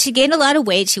she gained a lot of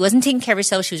weight. She wasn't taking care of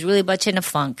herself. She was really much in a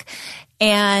funk.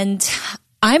 And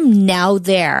I'm now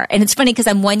there. And it's funny because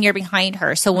I'm 1 year behind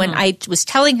her. So when I was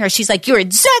telling her, she's like, you're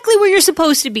exactly where you're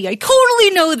supposed to be. I totally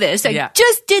know this. I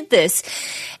just did this.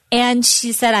 And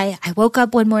she said, I woke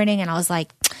up one morning and I was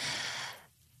like,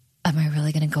 am I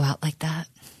really going to go out like that?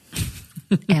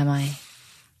 Am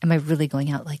I really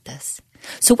going out like this?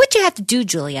 So what you have to do,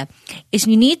 Julia, is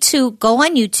you need to go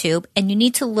on YouTube and you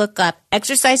need to look up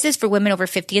exercises for women over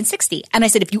 50 and 60. And I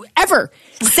said, if you ever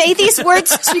say these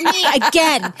words to me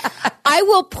again, I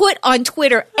will put on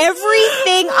Twitter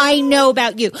everything I know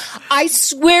about you. I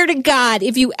swear to God,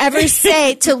 if you ever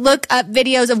say to look up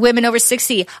videos of women over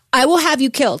 60, I will have you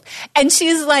killed. And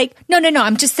she's like, no,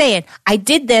 I'm just saying, I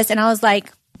did this. And I was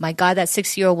like, my God, that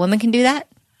 60-year-old woman can do that?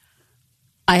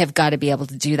 I have got to be able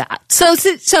to do that. So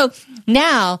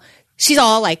now she's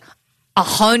all like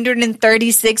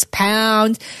 136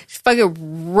 pounds, she's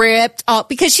fucking ripped up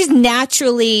because she's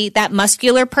naturally that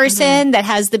muscular person that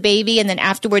has the baby and then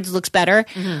afterwards looks better.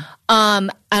 I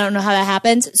don't know how that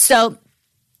happens. So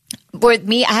with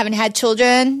me, I haven't had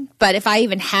children, but if I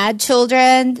even had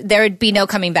children, there would be no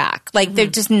coming back. Like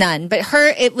there's just none. But her,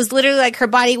 it was literally like her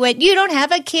body went, you don't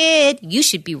have a kid. You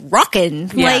should be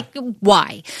rocking. Yeah. Like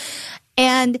why?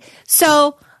 And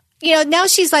so, you know, now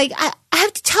she's like, I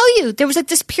have to tell you, there was like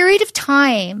this period of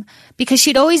time because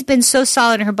she'd always been so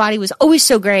solid and her body was always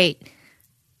so great.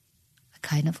 I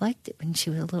kind of liked it when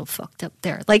she was a little fucked up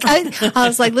there. Like I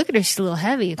was like, look at her, she's a little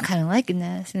heavy. I'm kind of liking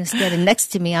this. And instead of next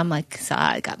to me, I'm like, so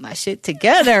I got my shit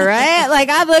together, right? Like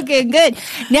I'm looking good.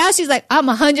 Now she's like, I'm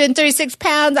 136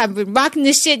 pounds. I've been rocking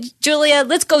this shit, Julia.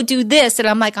 Let's go do this. And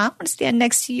I'm like, I don't want to stand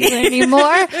next to you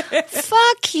anymore.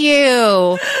 Fuck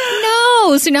you.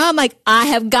 No. So now I'm like, I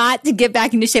have got to get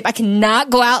back into shape. I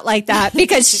cannot go out like that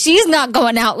because she's not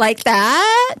going out like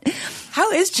that.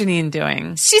 How is Janine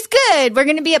doing? She's good. We're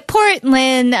going to be at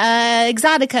Portland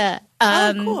Exotica.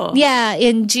 Cool. Yeah,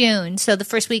 in June. So the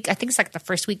first week, I think it's like the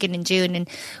first weekend in June, and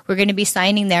we're going to be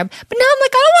signing there. But now I'm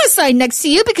like, I don't want to sign next to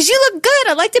you because you look good.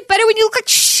 I liked it better when you look like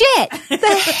shit.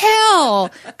 The hell?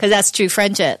 Because that's true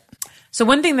friendship. So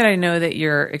one thing that I know that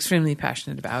you're extremely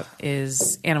passionate about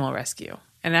is animal rescue.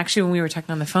 And actually, when we were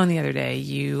talking on the phone the other day,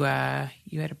 you had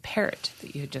a parrot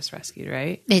that you had just rescued,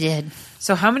 right? They did.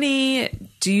 So how many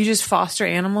do you just foster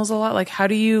animals a lot? Like how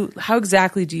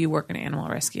exactly do you work in animal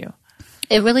rescue?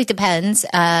 It really depends.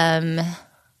 I'm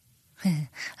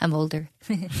older.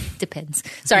 Depends.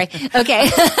 Sorry. Okay.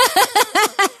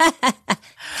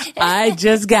 I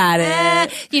just got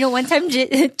it. You know, one time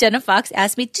Jenna Fox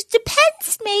asked me,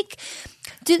 depends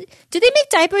do they make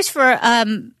diapers for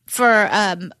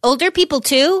older people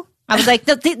too? I was like,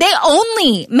 no, they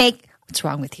only make. What's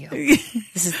wrong with you?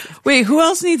 Wait, who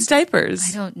else needs diapers?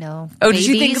 I don't know. Oh, did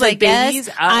you think like babies?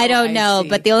 Oh, I don't know, see.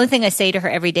 but the only thing I say to her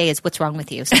every day is, "What's wrong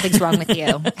with you? Something's wrong with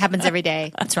you." It happens every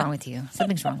day. What's wrong with you?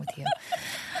 Something's wrong with you.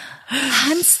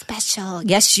 I'm special.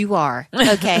 Yes, you are.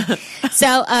 Okay.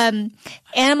 So,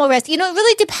 animal rescue. You know, it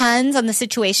really depends on the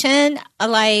situation.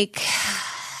 Like,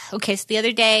 okay, so the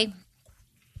other day,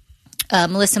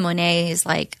 Melissa Monet is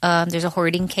like, there's a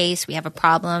hoarding case. We have a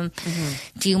problem.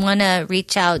 Do you want to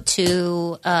reach out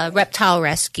to Reptile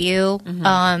Rescue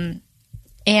and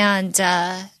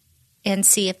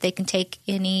see if they can take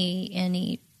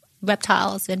any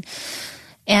reptiles.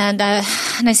 And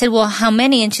I said, well, how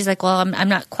many? And she's like, well, I'm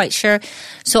not quite sure.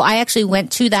 So I actually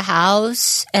went to the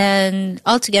house, and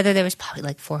altogether there was probably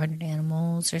like 400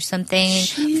 animals or something,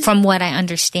 from what I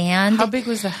understand. How big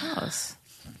was the house?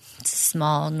 It's a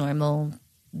small, normal,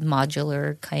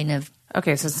 modular kind of.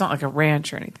 Okay, so it's not like a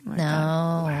ranch or anything like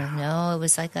that. No, it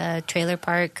was like a trailer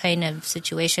park kind of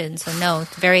situation. So no,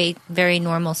 it's very, very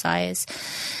normal size.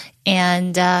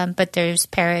 And but there's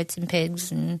parrots and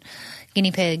pigs and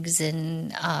guinea pigs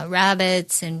and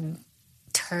rabbits and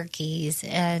turkeys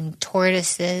and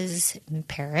tortoises and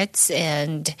parrots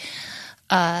and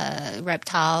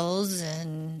reptiles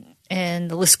and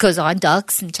the list goes on,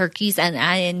 ducks and turkeys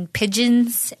and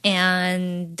pigeons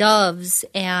and doves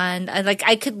and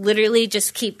I could literally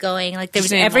just keep going. Like there was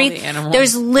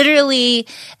there's literally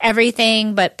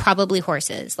everything but probably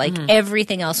horses. Like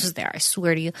everything else was there, I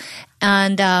swear to you.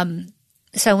 And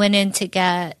so I went in to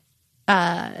get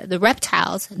the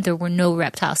reptiles. There were no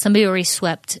reptiles. Somebody already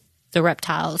swept the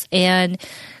reptiles, and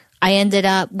I ended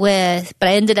up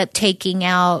taking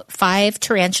out 5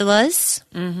 tarantulas,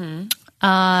 5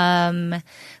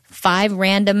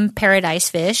 random paradise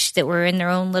fish that were in their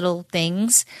own little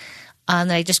things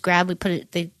that I just grabbed. I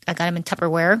got them in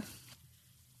Tupperware.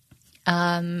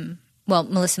 Well,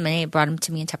 Melissa May brought them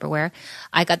to me in Tupperware.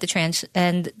 I got the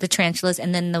tarantulas,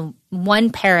 and then the one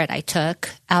parrot I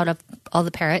took out of all the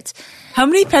parrots. How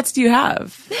many pets do you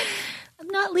have? I'm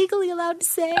not legally allowed to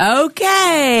say.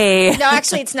 Okay. No,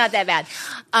 actually, it's not that bad.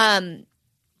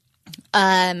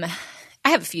 I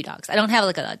have a few dogs. I don't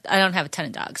have a ton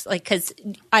of dogs. Like, cause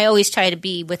I always try to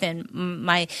be within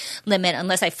my limit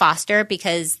unless I foster,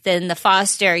 because then the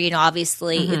foster,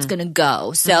 obviously it's going to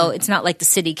go. So it's not like the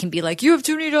city can be like, you have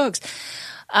too many dogs.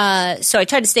 So I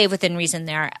try to stay within reason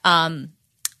there.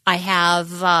 I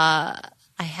have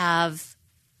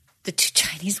the 2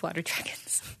 Chinese water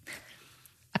dragons,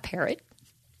 a parrot,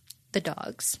 the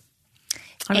dogs.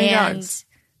 How many dogs?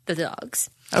 The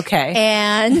dogs. Okay.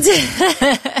 And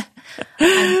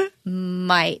I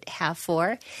might have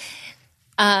 4.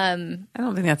 I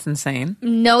don't think that's insane.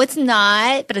 No, it's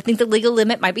not. But I think the legal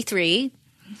limit might be 3.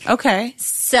 Okay.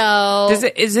 So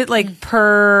is it like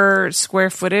per square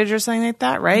footage or something like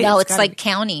that, right? No, it's like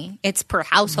county. It's per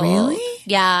household. Really?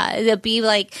 Yeah. It'll be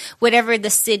like whatever the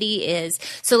city is.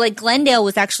 So like Glendale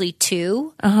was actually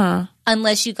 2.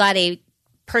 Unless you got a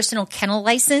personal kennel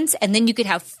license, and then you could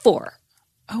have 4.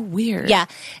 Oh, weird. Yeah.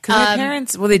 Because my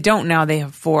parents, well, they don't now. They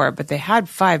have 4, but they had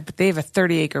 5, but they have a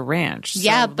 30-acre ranch. So,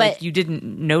 yeah, but like, you didn't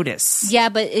notice. Yeah,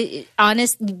 but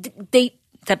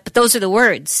but those are the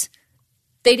words.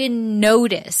 They didn't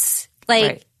notice. Like,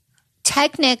 Right.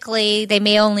 Technically, they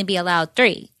may only be allowed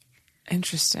 3.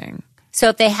 Interesting. So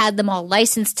if they had them all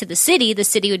licensed to the city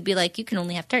would be like, you can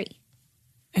only have 3.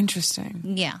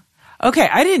 Interesting. Yeah. Okay,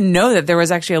 I didn't know that there was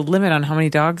actually a limit on how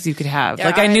many dogs you could have. There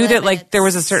I are knew that limits. there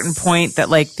was a certain point that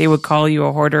they would call you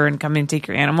a hoarder and come in and take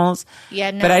your animals.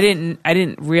 Yeah, no. But I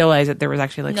didn't realize that there was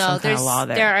actually some kind of law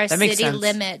there. There are that makes city sense.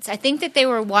 limits. I think that they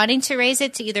were wanting to raise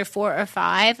it to either 4 or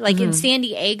 5. Like in San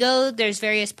Diego, there's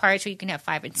various parts where you can have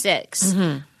 5 and 6.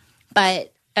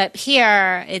 But up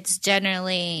here, it's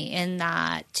generally in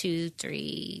that 2,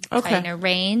 3 kind of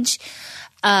range.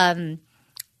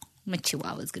 My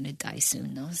Chihuahua's going to die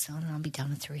soon, though, so I'll be down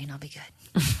to 3 and I'll be good.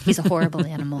 He's a horrible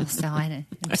animal, so I'm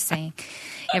just saying.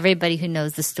 Everybody who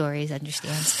knows the stories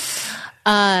understands.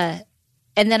 And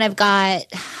then I've got,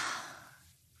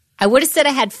 I would have said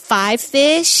I had 5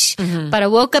 fish, but I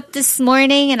woke up this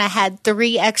morning and I had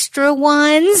 3 extra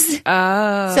ones.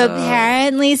 Oh. So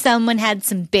apparently someone had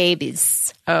some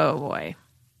babies. Oh, boy.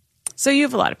 So you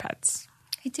have a lot of pets.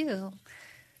 I do.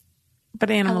 But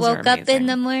I animals woke are up in amazing.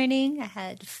 the morning. I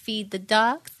had to feed the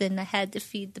dog. Then I had to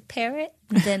feed the parrot.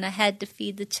 Then I had to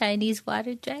feed the Chinese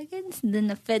water dragons. And then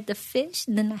I fed the fish.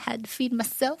 And then I had to feed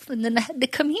myself. And then I had to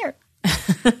come here.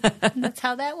 And that's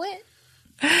how that went.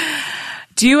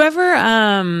 Do you ever?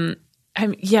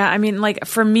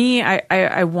 For me,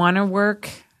 I want to work.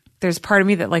 There's part of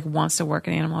me that wants to work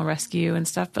in animal rescue and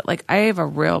stuff. But I have a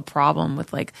real problem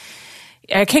with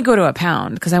I can't go to a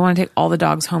pound because I want to take all the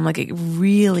dogs home. It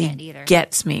really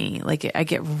gets me. I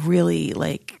get really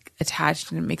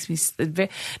attached, and it makes me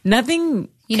nothing.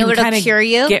 You know what'll cure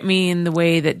you? Get me in the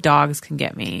way that dogs can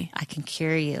get me. I can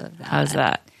cure you of that. How's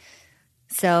that?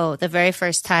 So the very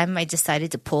first time I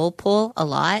decided to pull a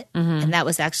lot, and that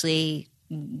was actually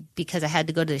because I had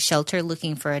to go to the shelter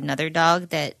looking for another dog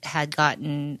that had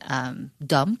gotten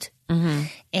dumped,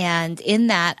 and in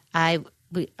that I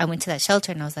went to that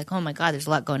shelter and I was like, oh my God, there's a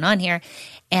lot going on here.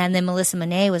 And then Melissa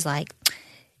Monet was like,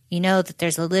 you know that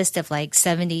there's a list of like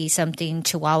 70-something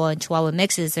Chihuahua and Chihuahua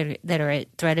mixes that are at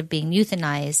threat of being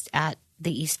euthanized at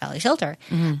the East Valley shelter.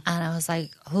 And I was like,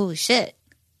 oh, shit,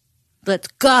 let's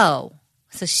go.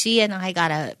 So she and I got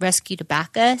a rescue to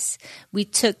back us. We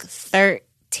took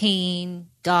 13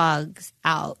 dogs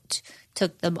out,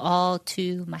 took them all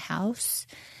to my house,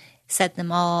 set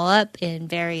them all up in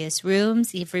various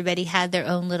rooms. Everybody had their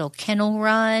own little kennel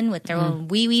run with their own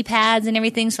wee-wee pads and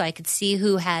everything, so I could see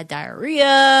who had diarrhea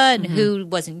and who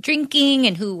wasn't drinking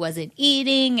and who wasn't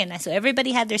eating. And so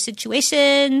everybody had their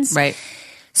situations. Right.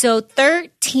 So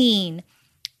 13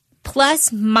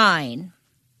 plus mine.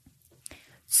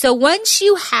 So once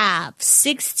you have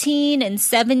 16 and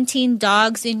 17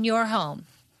 dogs in your home,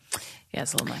 Yeah,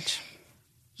 it's a little much.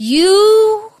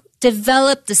 you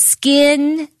develop the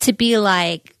skin to be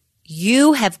like,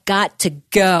 you have got to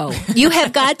go. You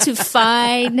have got to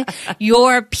find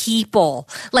your people.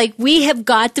 Like, we have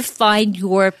got to find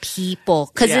your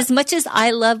people. Because as much as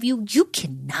I love you, you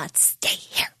cannot stay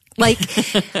here. Like,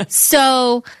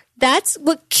 so that's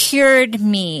what cured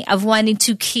me of wanting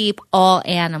to keep all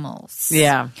animals.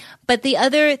 Yeah. But the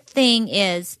other thing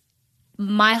is,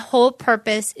 my whole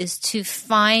purpose is to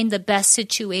find the best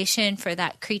situation for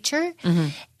that creature,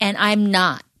 and I'm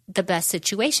not the best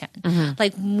situation.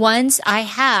 Like, once I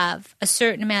have a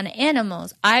certain amount of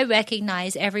animals, I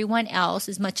recognize everyone else,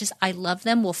 as much as I love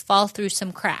them, will fall through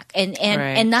some crack.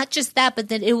 And not just that, but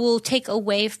that it will take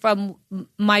away from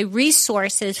my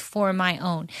resources for my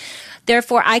own.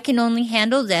 Therefore, I can only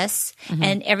handle this,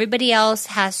 and everybody else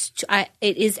has to,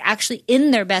 it is actually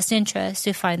in their best interest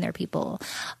to find their people.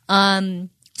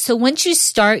 So once you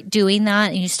start doing that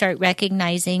and you start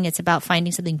recognizing it's about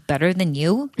finding something better than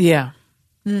you, Yeah.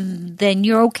 then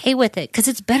you're okay with it because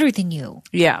it's better than you.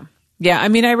 Yeah. Yeah. I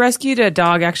mean, I rescued a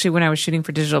dog actually when I was shooting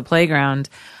for Digital Playground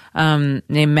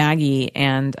named Maggie.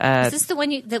 And Is this the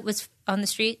one that was on the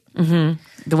street? the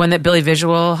one that Billy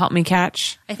Visual helped me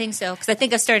catch. I think so, because I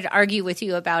think I started to argue with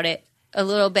you about it a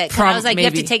little bit. 'Cause I was like, you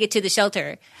have to maybe. take it to the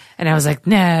shelter. And I was like,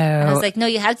 no. I was like, no,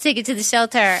 you have to take it to the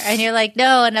shelter. And you're like,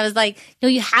 no. And I was like, no,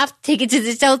 you have to take it to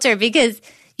the shelter because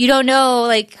you don't know,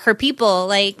 like, her people.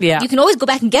 Like, Yeah. you can always go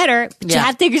back and get her, but you Yeah.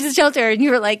 have to take her to the shelter. And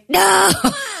you were like, no.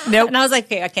 Nope. And I was like,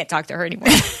 okay, I can't talk to her anymore.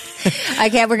 I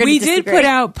can't. We're going to We did put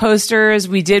out posters.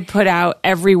 We did put out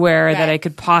everywhere that Right. I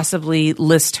could possibly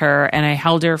list her, and I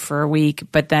held her for a week.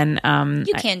 But then,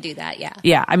 You can do that, yeah.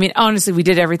 yeah, I mean, honestly, we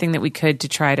did everything that we could to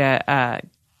try to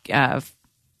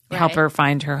help her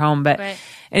find her home. But Right.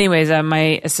 anyways,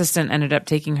 my assistant ended up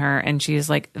taking her, and she is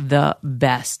like the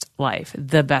best life.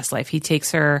 He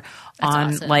takes her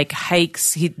on awesome. like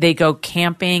hikes. They go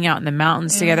camping out in the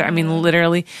mountains together. I mean,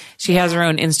 literally, she has her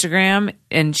own Instagram,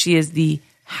 and she is the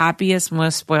happiest,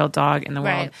 most spoiled dog in the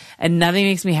world. Right. And nothing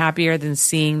makes me happier than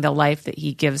seeing the life that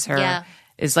he gives her. Yeah.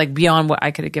 Is like beyond what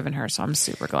I could have given her. So I'm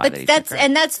super glad that he But took her.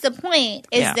 that's the point,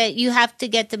 is Yeah. that you have to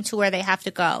get them to where they have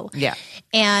to go. Yeah.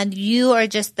 And you are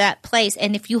just that place.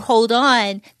 And if you hold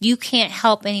on, you can't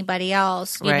help anybody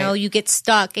else. You Right. know, you get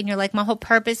stuck and you're like, my whole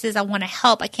purpose is I want to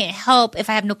help. I can't help if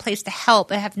I have no place to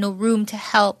help. I have no room to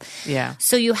help. Yeah.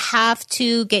 So you have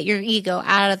to get your ego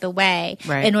out of the way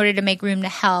Right. in order to make room to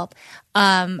help.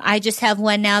 I just have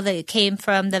one now that came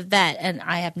from the vet, and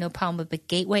I have no problem with the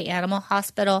Gateway Animal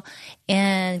Hospital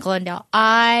in Glendale.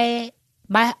 I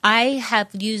have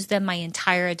used them my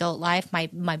entire adult life.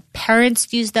 My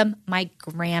parents used them. My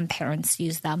grandparents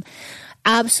used them.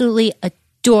 Absolutely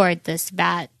adored this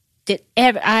vet.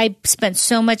 I spent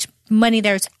so much money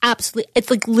there. It's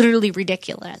like literally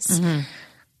ridiculous.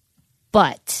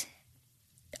 But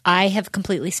I have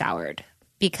completely soured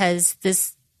because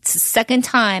it's the second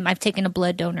time I've taken a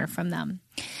blood donor from them.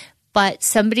 But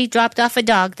somebody dropped off a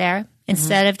dog there.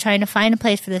 Instead of trying to find a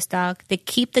place for this dog, they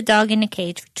keep the dog in a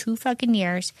cage for 2 fucking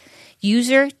years, use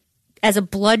her as a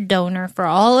blood donor for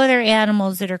all other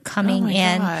animals that are coming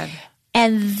in. God.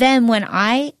 And then when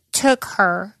I took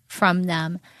her from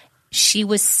them, she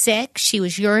was sick. She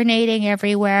was urinating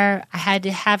everywhere. I had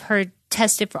to have her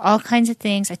tested for all kinds of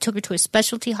things. I took her to a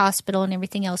specialty hospital and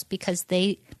everything else because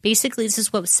basically this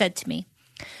is what was said to me.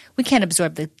 We can't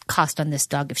absorb the cost on this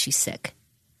dog if she's sick.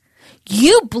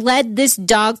 You bled this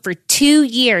dog for 2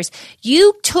 years.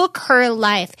 You took her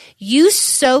life. You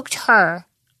soaked her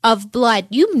of blood.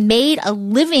 You made a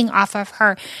living off of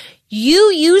her.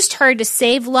 You used her to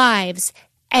save lives,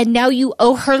 and now you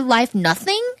owe her life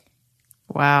nothing?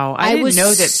 Wow. I didn't was know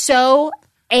that. so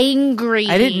angry.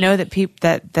 I didn't know that people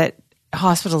that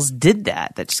hospitals did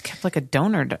that. That just kept like a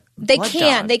donor. They blood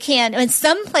can. dog. They can. In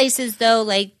some places, though,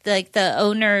 like the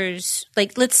owners,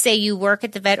 like let's say you work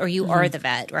at the vet or you are the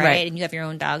vet, right? Right. And you have your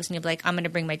own dogs, and you're like, I'm going to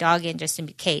bring my dog in just in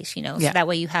case, you know, Yeah. so that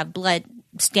way you have blood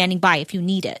standing by if you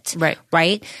need it. Right.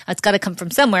 Right? It's got to come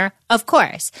from somewhere, of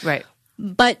course. Right.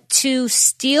 But to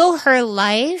steal her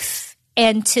life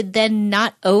and to then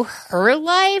not owe her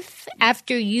life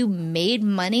after you made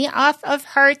money off of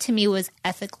her, to me, was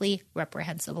ethically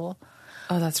reprehensible.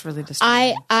 Oh, that's really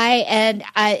disturbing.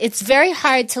 It's very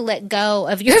hard to let go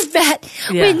of your vet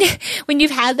Yeah. when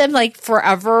you've had them like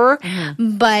forever.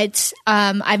 Mm-hmm. But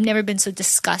I've never been so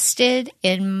disgusted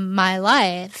in my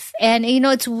life. And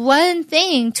it's one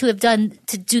thing to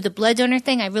do the blood donor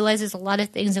thing. I realize there's a lot of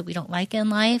things that we don't like in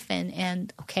life,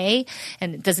 and okay,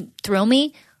 and it doesn't thrill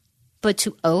me. But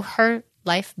to owe her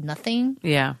life nothing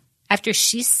Yeah. after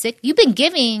she's sick, you've been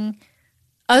giving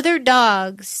other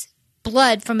dogs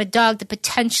blood from a dog that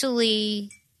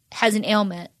potentially has an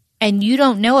ailment and you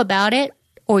don't know about it,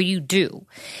 or you do.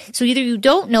 So either you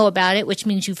don't know about it, which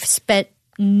means you've spent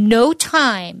no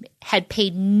time, had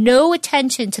paid no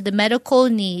attention to the medical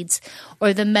needs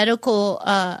or the medical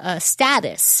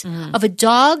status of a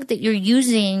dog that you're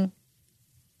using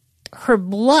her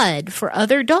blood for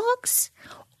other dogs,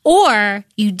 or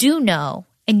you do know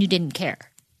and you didn't care.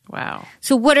 Wow.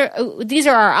 So these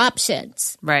are our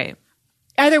options. Right.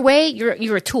 Either way,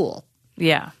 you're a tool.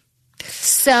 Yeah.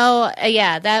 So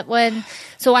that one.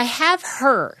 So I have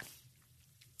her,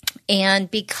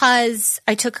 and because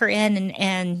I took her in,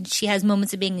 and she has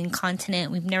moments of being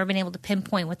incontinent, we've never been able to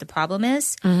pinpoint what the problem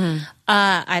is.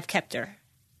 I've kept her.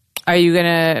 Are you going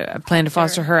to plan to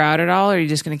foster her out at all, or are you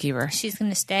just going to keep her? She's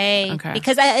going to stay. Okay.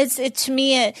 Because to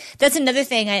me, that's another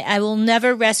thing. I will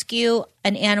never rescue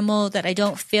an animal that I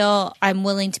don't feel I'm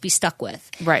willing to be stuck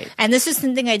with. Right. And this is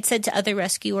something I'd said to other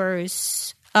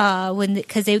rescuers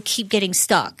because they keep getting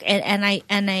stuck, and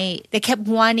they kept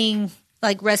wanting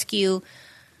like rescue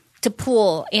to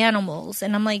pool animals,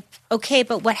 and I'm like, okay,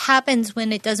 but what happens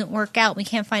when it doesn't work out? We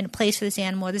can't find a place for this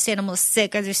animal, or this animal is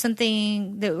sick, or there's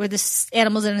something where this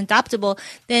animal's unadoptable.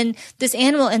 Then this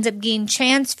animal ends up getting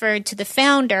transferred to the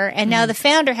founder, and now the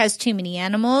founder has too many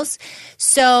animals,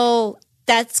 so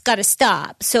that's got to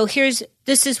stop. So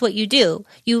this is what you do.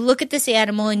 You look at this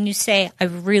animal and you say, I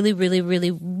really, really, really,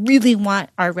 really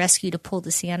want our rescue to pull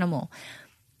this animal.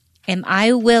 Am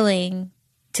I willing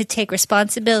to take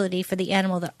responsibility for the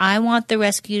animal that I want the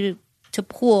rescue to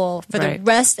pull for the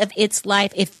rest of its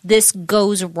life if this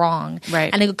goes wrong?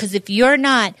 Right. And I go, because if you're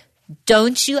not,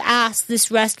 don't you ask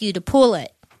this rescue to pull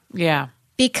it. Yeah.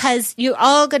 Because you're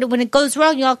all going to, when it goes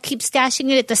wrong, you all keep stashing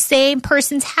it at the same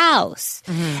person's house.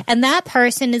 And that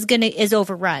person is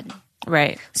overrun.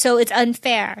 Right. So it's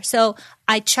unfair. So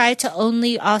I try to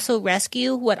only also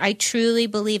rescue what I truly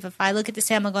believe. If I look at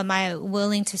this animal and go, am I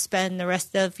willing to spend the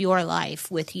rest of your life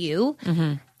with you?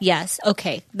 Yes.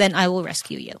 Okay. Then I will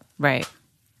rescue you. Right.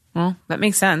 Well, that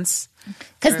makes sense.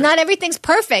 Because not everything's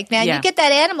perfect, man. Yeah. You get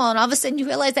that animal and all of a sudden you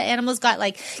realize that animal's got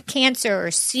like cancer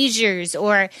or seizures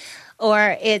or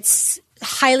it's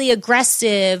highly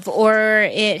aggressive or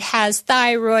it has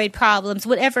thyroid problems,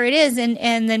 whatever it is.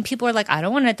 And then people are like, I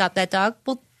don't want to adopt that dog.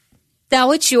 Well, now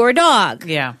it's your dog.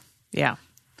 Yeah. Yeah.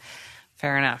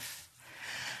 Fair enough.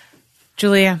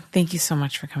 Julia, thank you so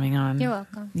much for coming on. You're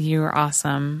welcome. You are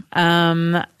awesome.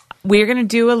 We're going to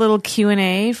do a little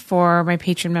Q&A for my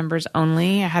Patreon members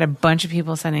only. I had a bunch of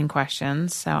people send in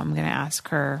questions, so I'm going to ask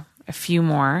her a few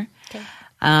more. Okay.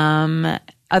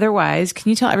 Otherwise, can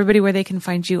you tell everybody where they can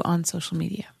find you on social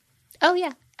media? Oh,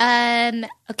 yeah.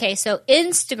 Okay, so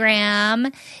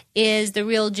Instagram is The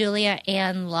Real Julia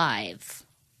Ann Live.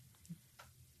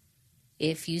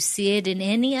 If you see it in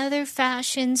any other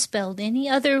fashion, spelled any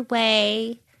other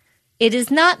way, it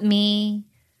is not me.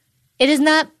 It is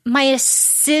not my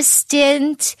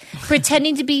assistant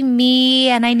pretending to be me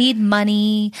and I need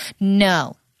money.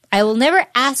 No. I will never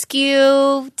ask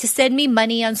you to send me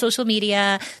money on social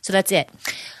media, so that's it.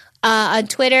 On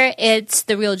Twitter, it's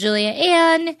The Real Julia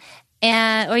Ann,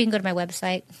 or you can go to my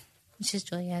website, which is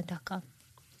juliann.com.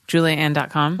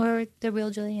 juliann.com? Or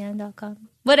therealjuliann.com.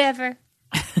 Whatever.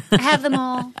 I have them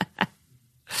all.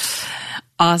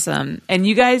 Awesome. And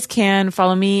you guys can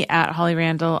follow me at Holly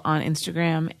Randall on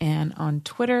Instagram and on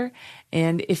Twitter.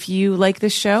 And if you like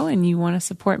this show and you want to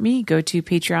support me, go to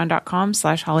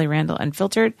patreon.com/Holly Randall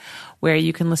Unfiltered, where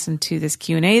you can listen to this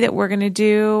Q&A that we're going to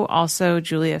do. Also,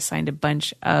 Julia signed a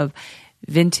bunch of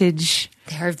vintage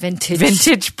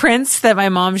prints that my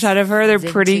mom shot of her. They're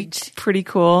pretty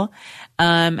cool.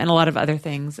 And a lot of other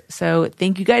things. So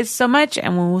thank you guys so much,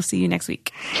 and we'll see you next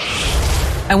week.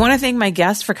 I want to thank my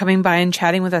guests for coming by and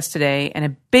chatting with us today, and a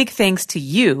big thanks to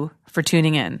you for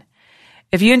tuning in.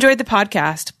 If you enjoyed the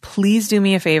podcast, please do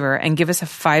me a favor and give us a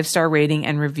 5-star rating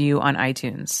and review on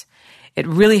iTunes. It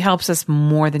really helps us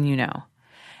more than you know.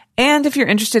 And if you're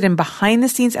interested in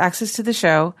behind-the-scenes access to the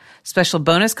show, special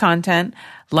bonus content,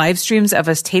 live streams of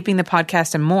us taping the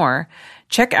podcast, and more,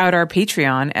 check out our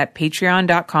Patreon at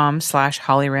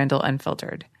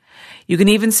patreon.com/HollyRandallUnfiltered. You can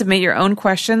even submit your own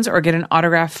questions or get an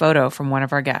autographed photo from one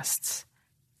of our guests.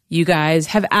 You guys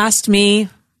have asked me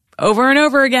over and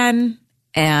over again,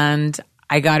 and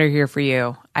I got her here for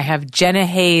you. I have Jenna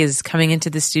Haze coming into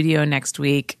the studio next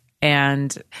week,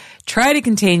 and try to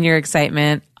contain your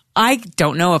excitement. I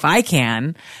don't know if I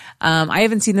can. I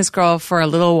haven't seen this girl for a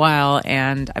little while,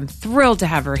 and I'm thrilled to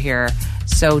have her here.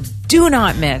 So do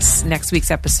not miss next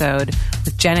week's episode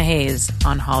with Jenna Haze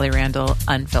on Holly Randall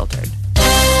Unfiltered.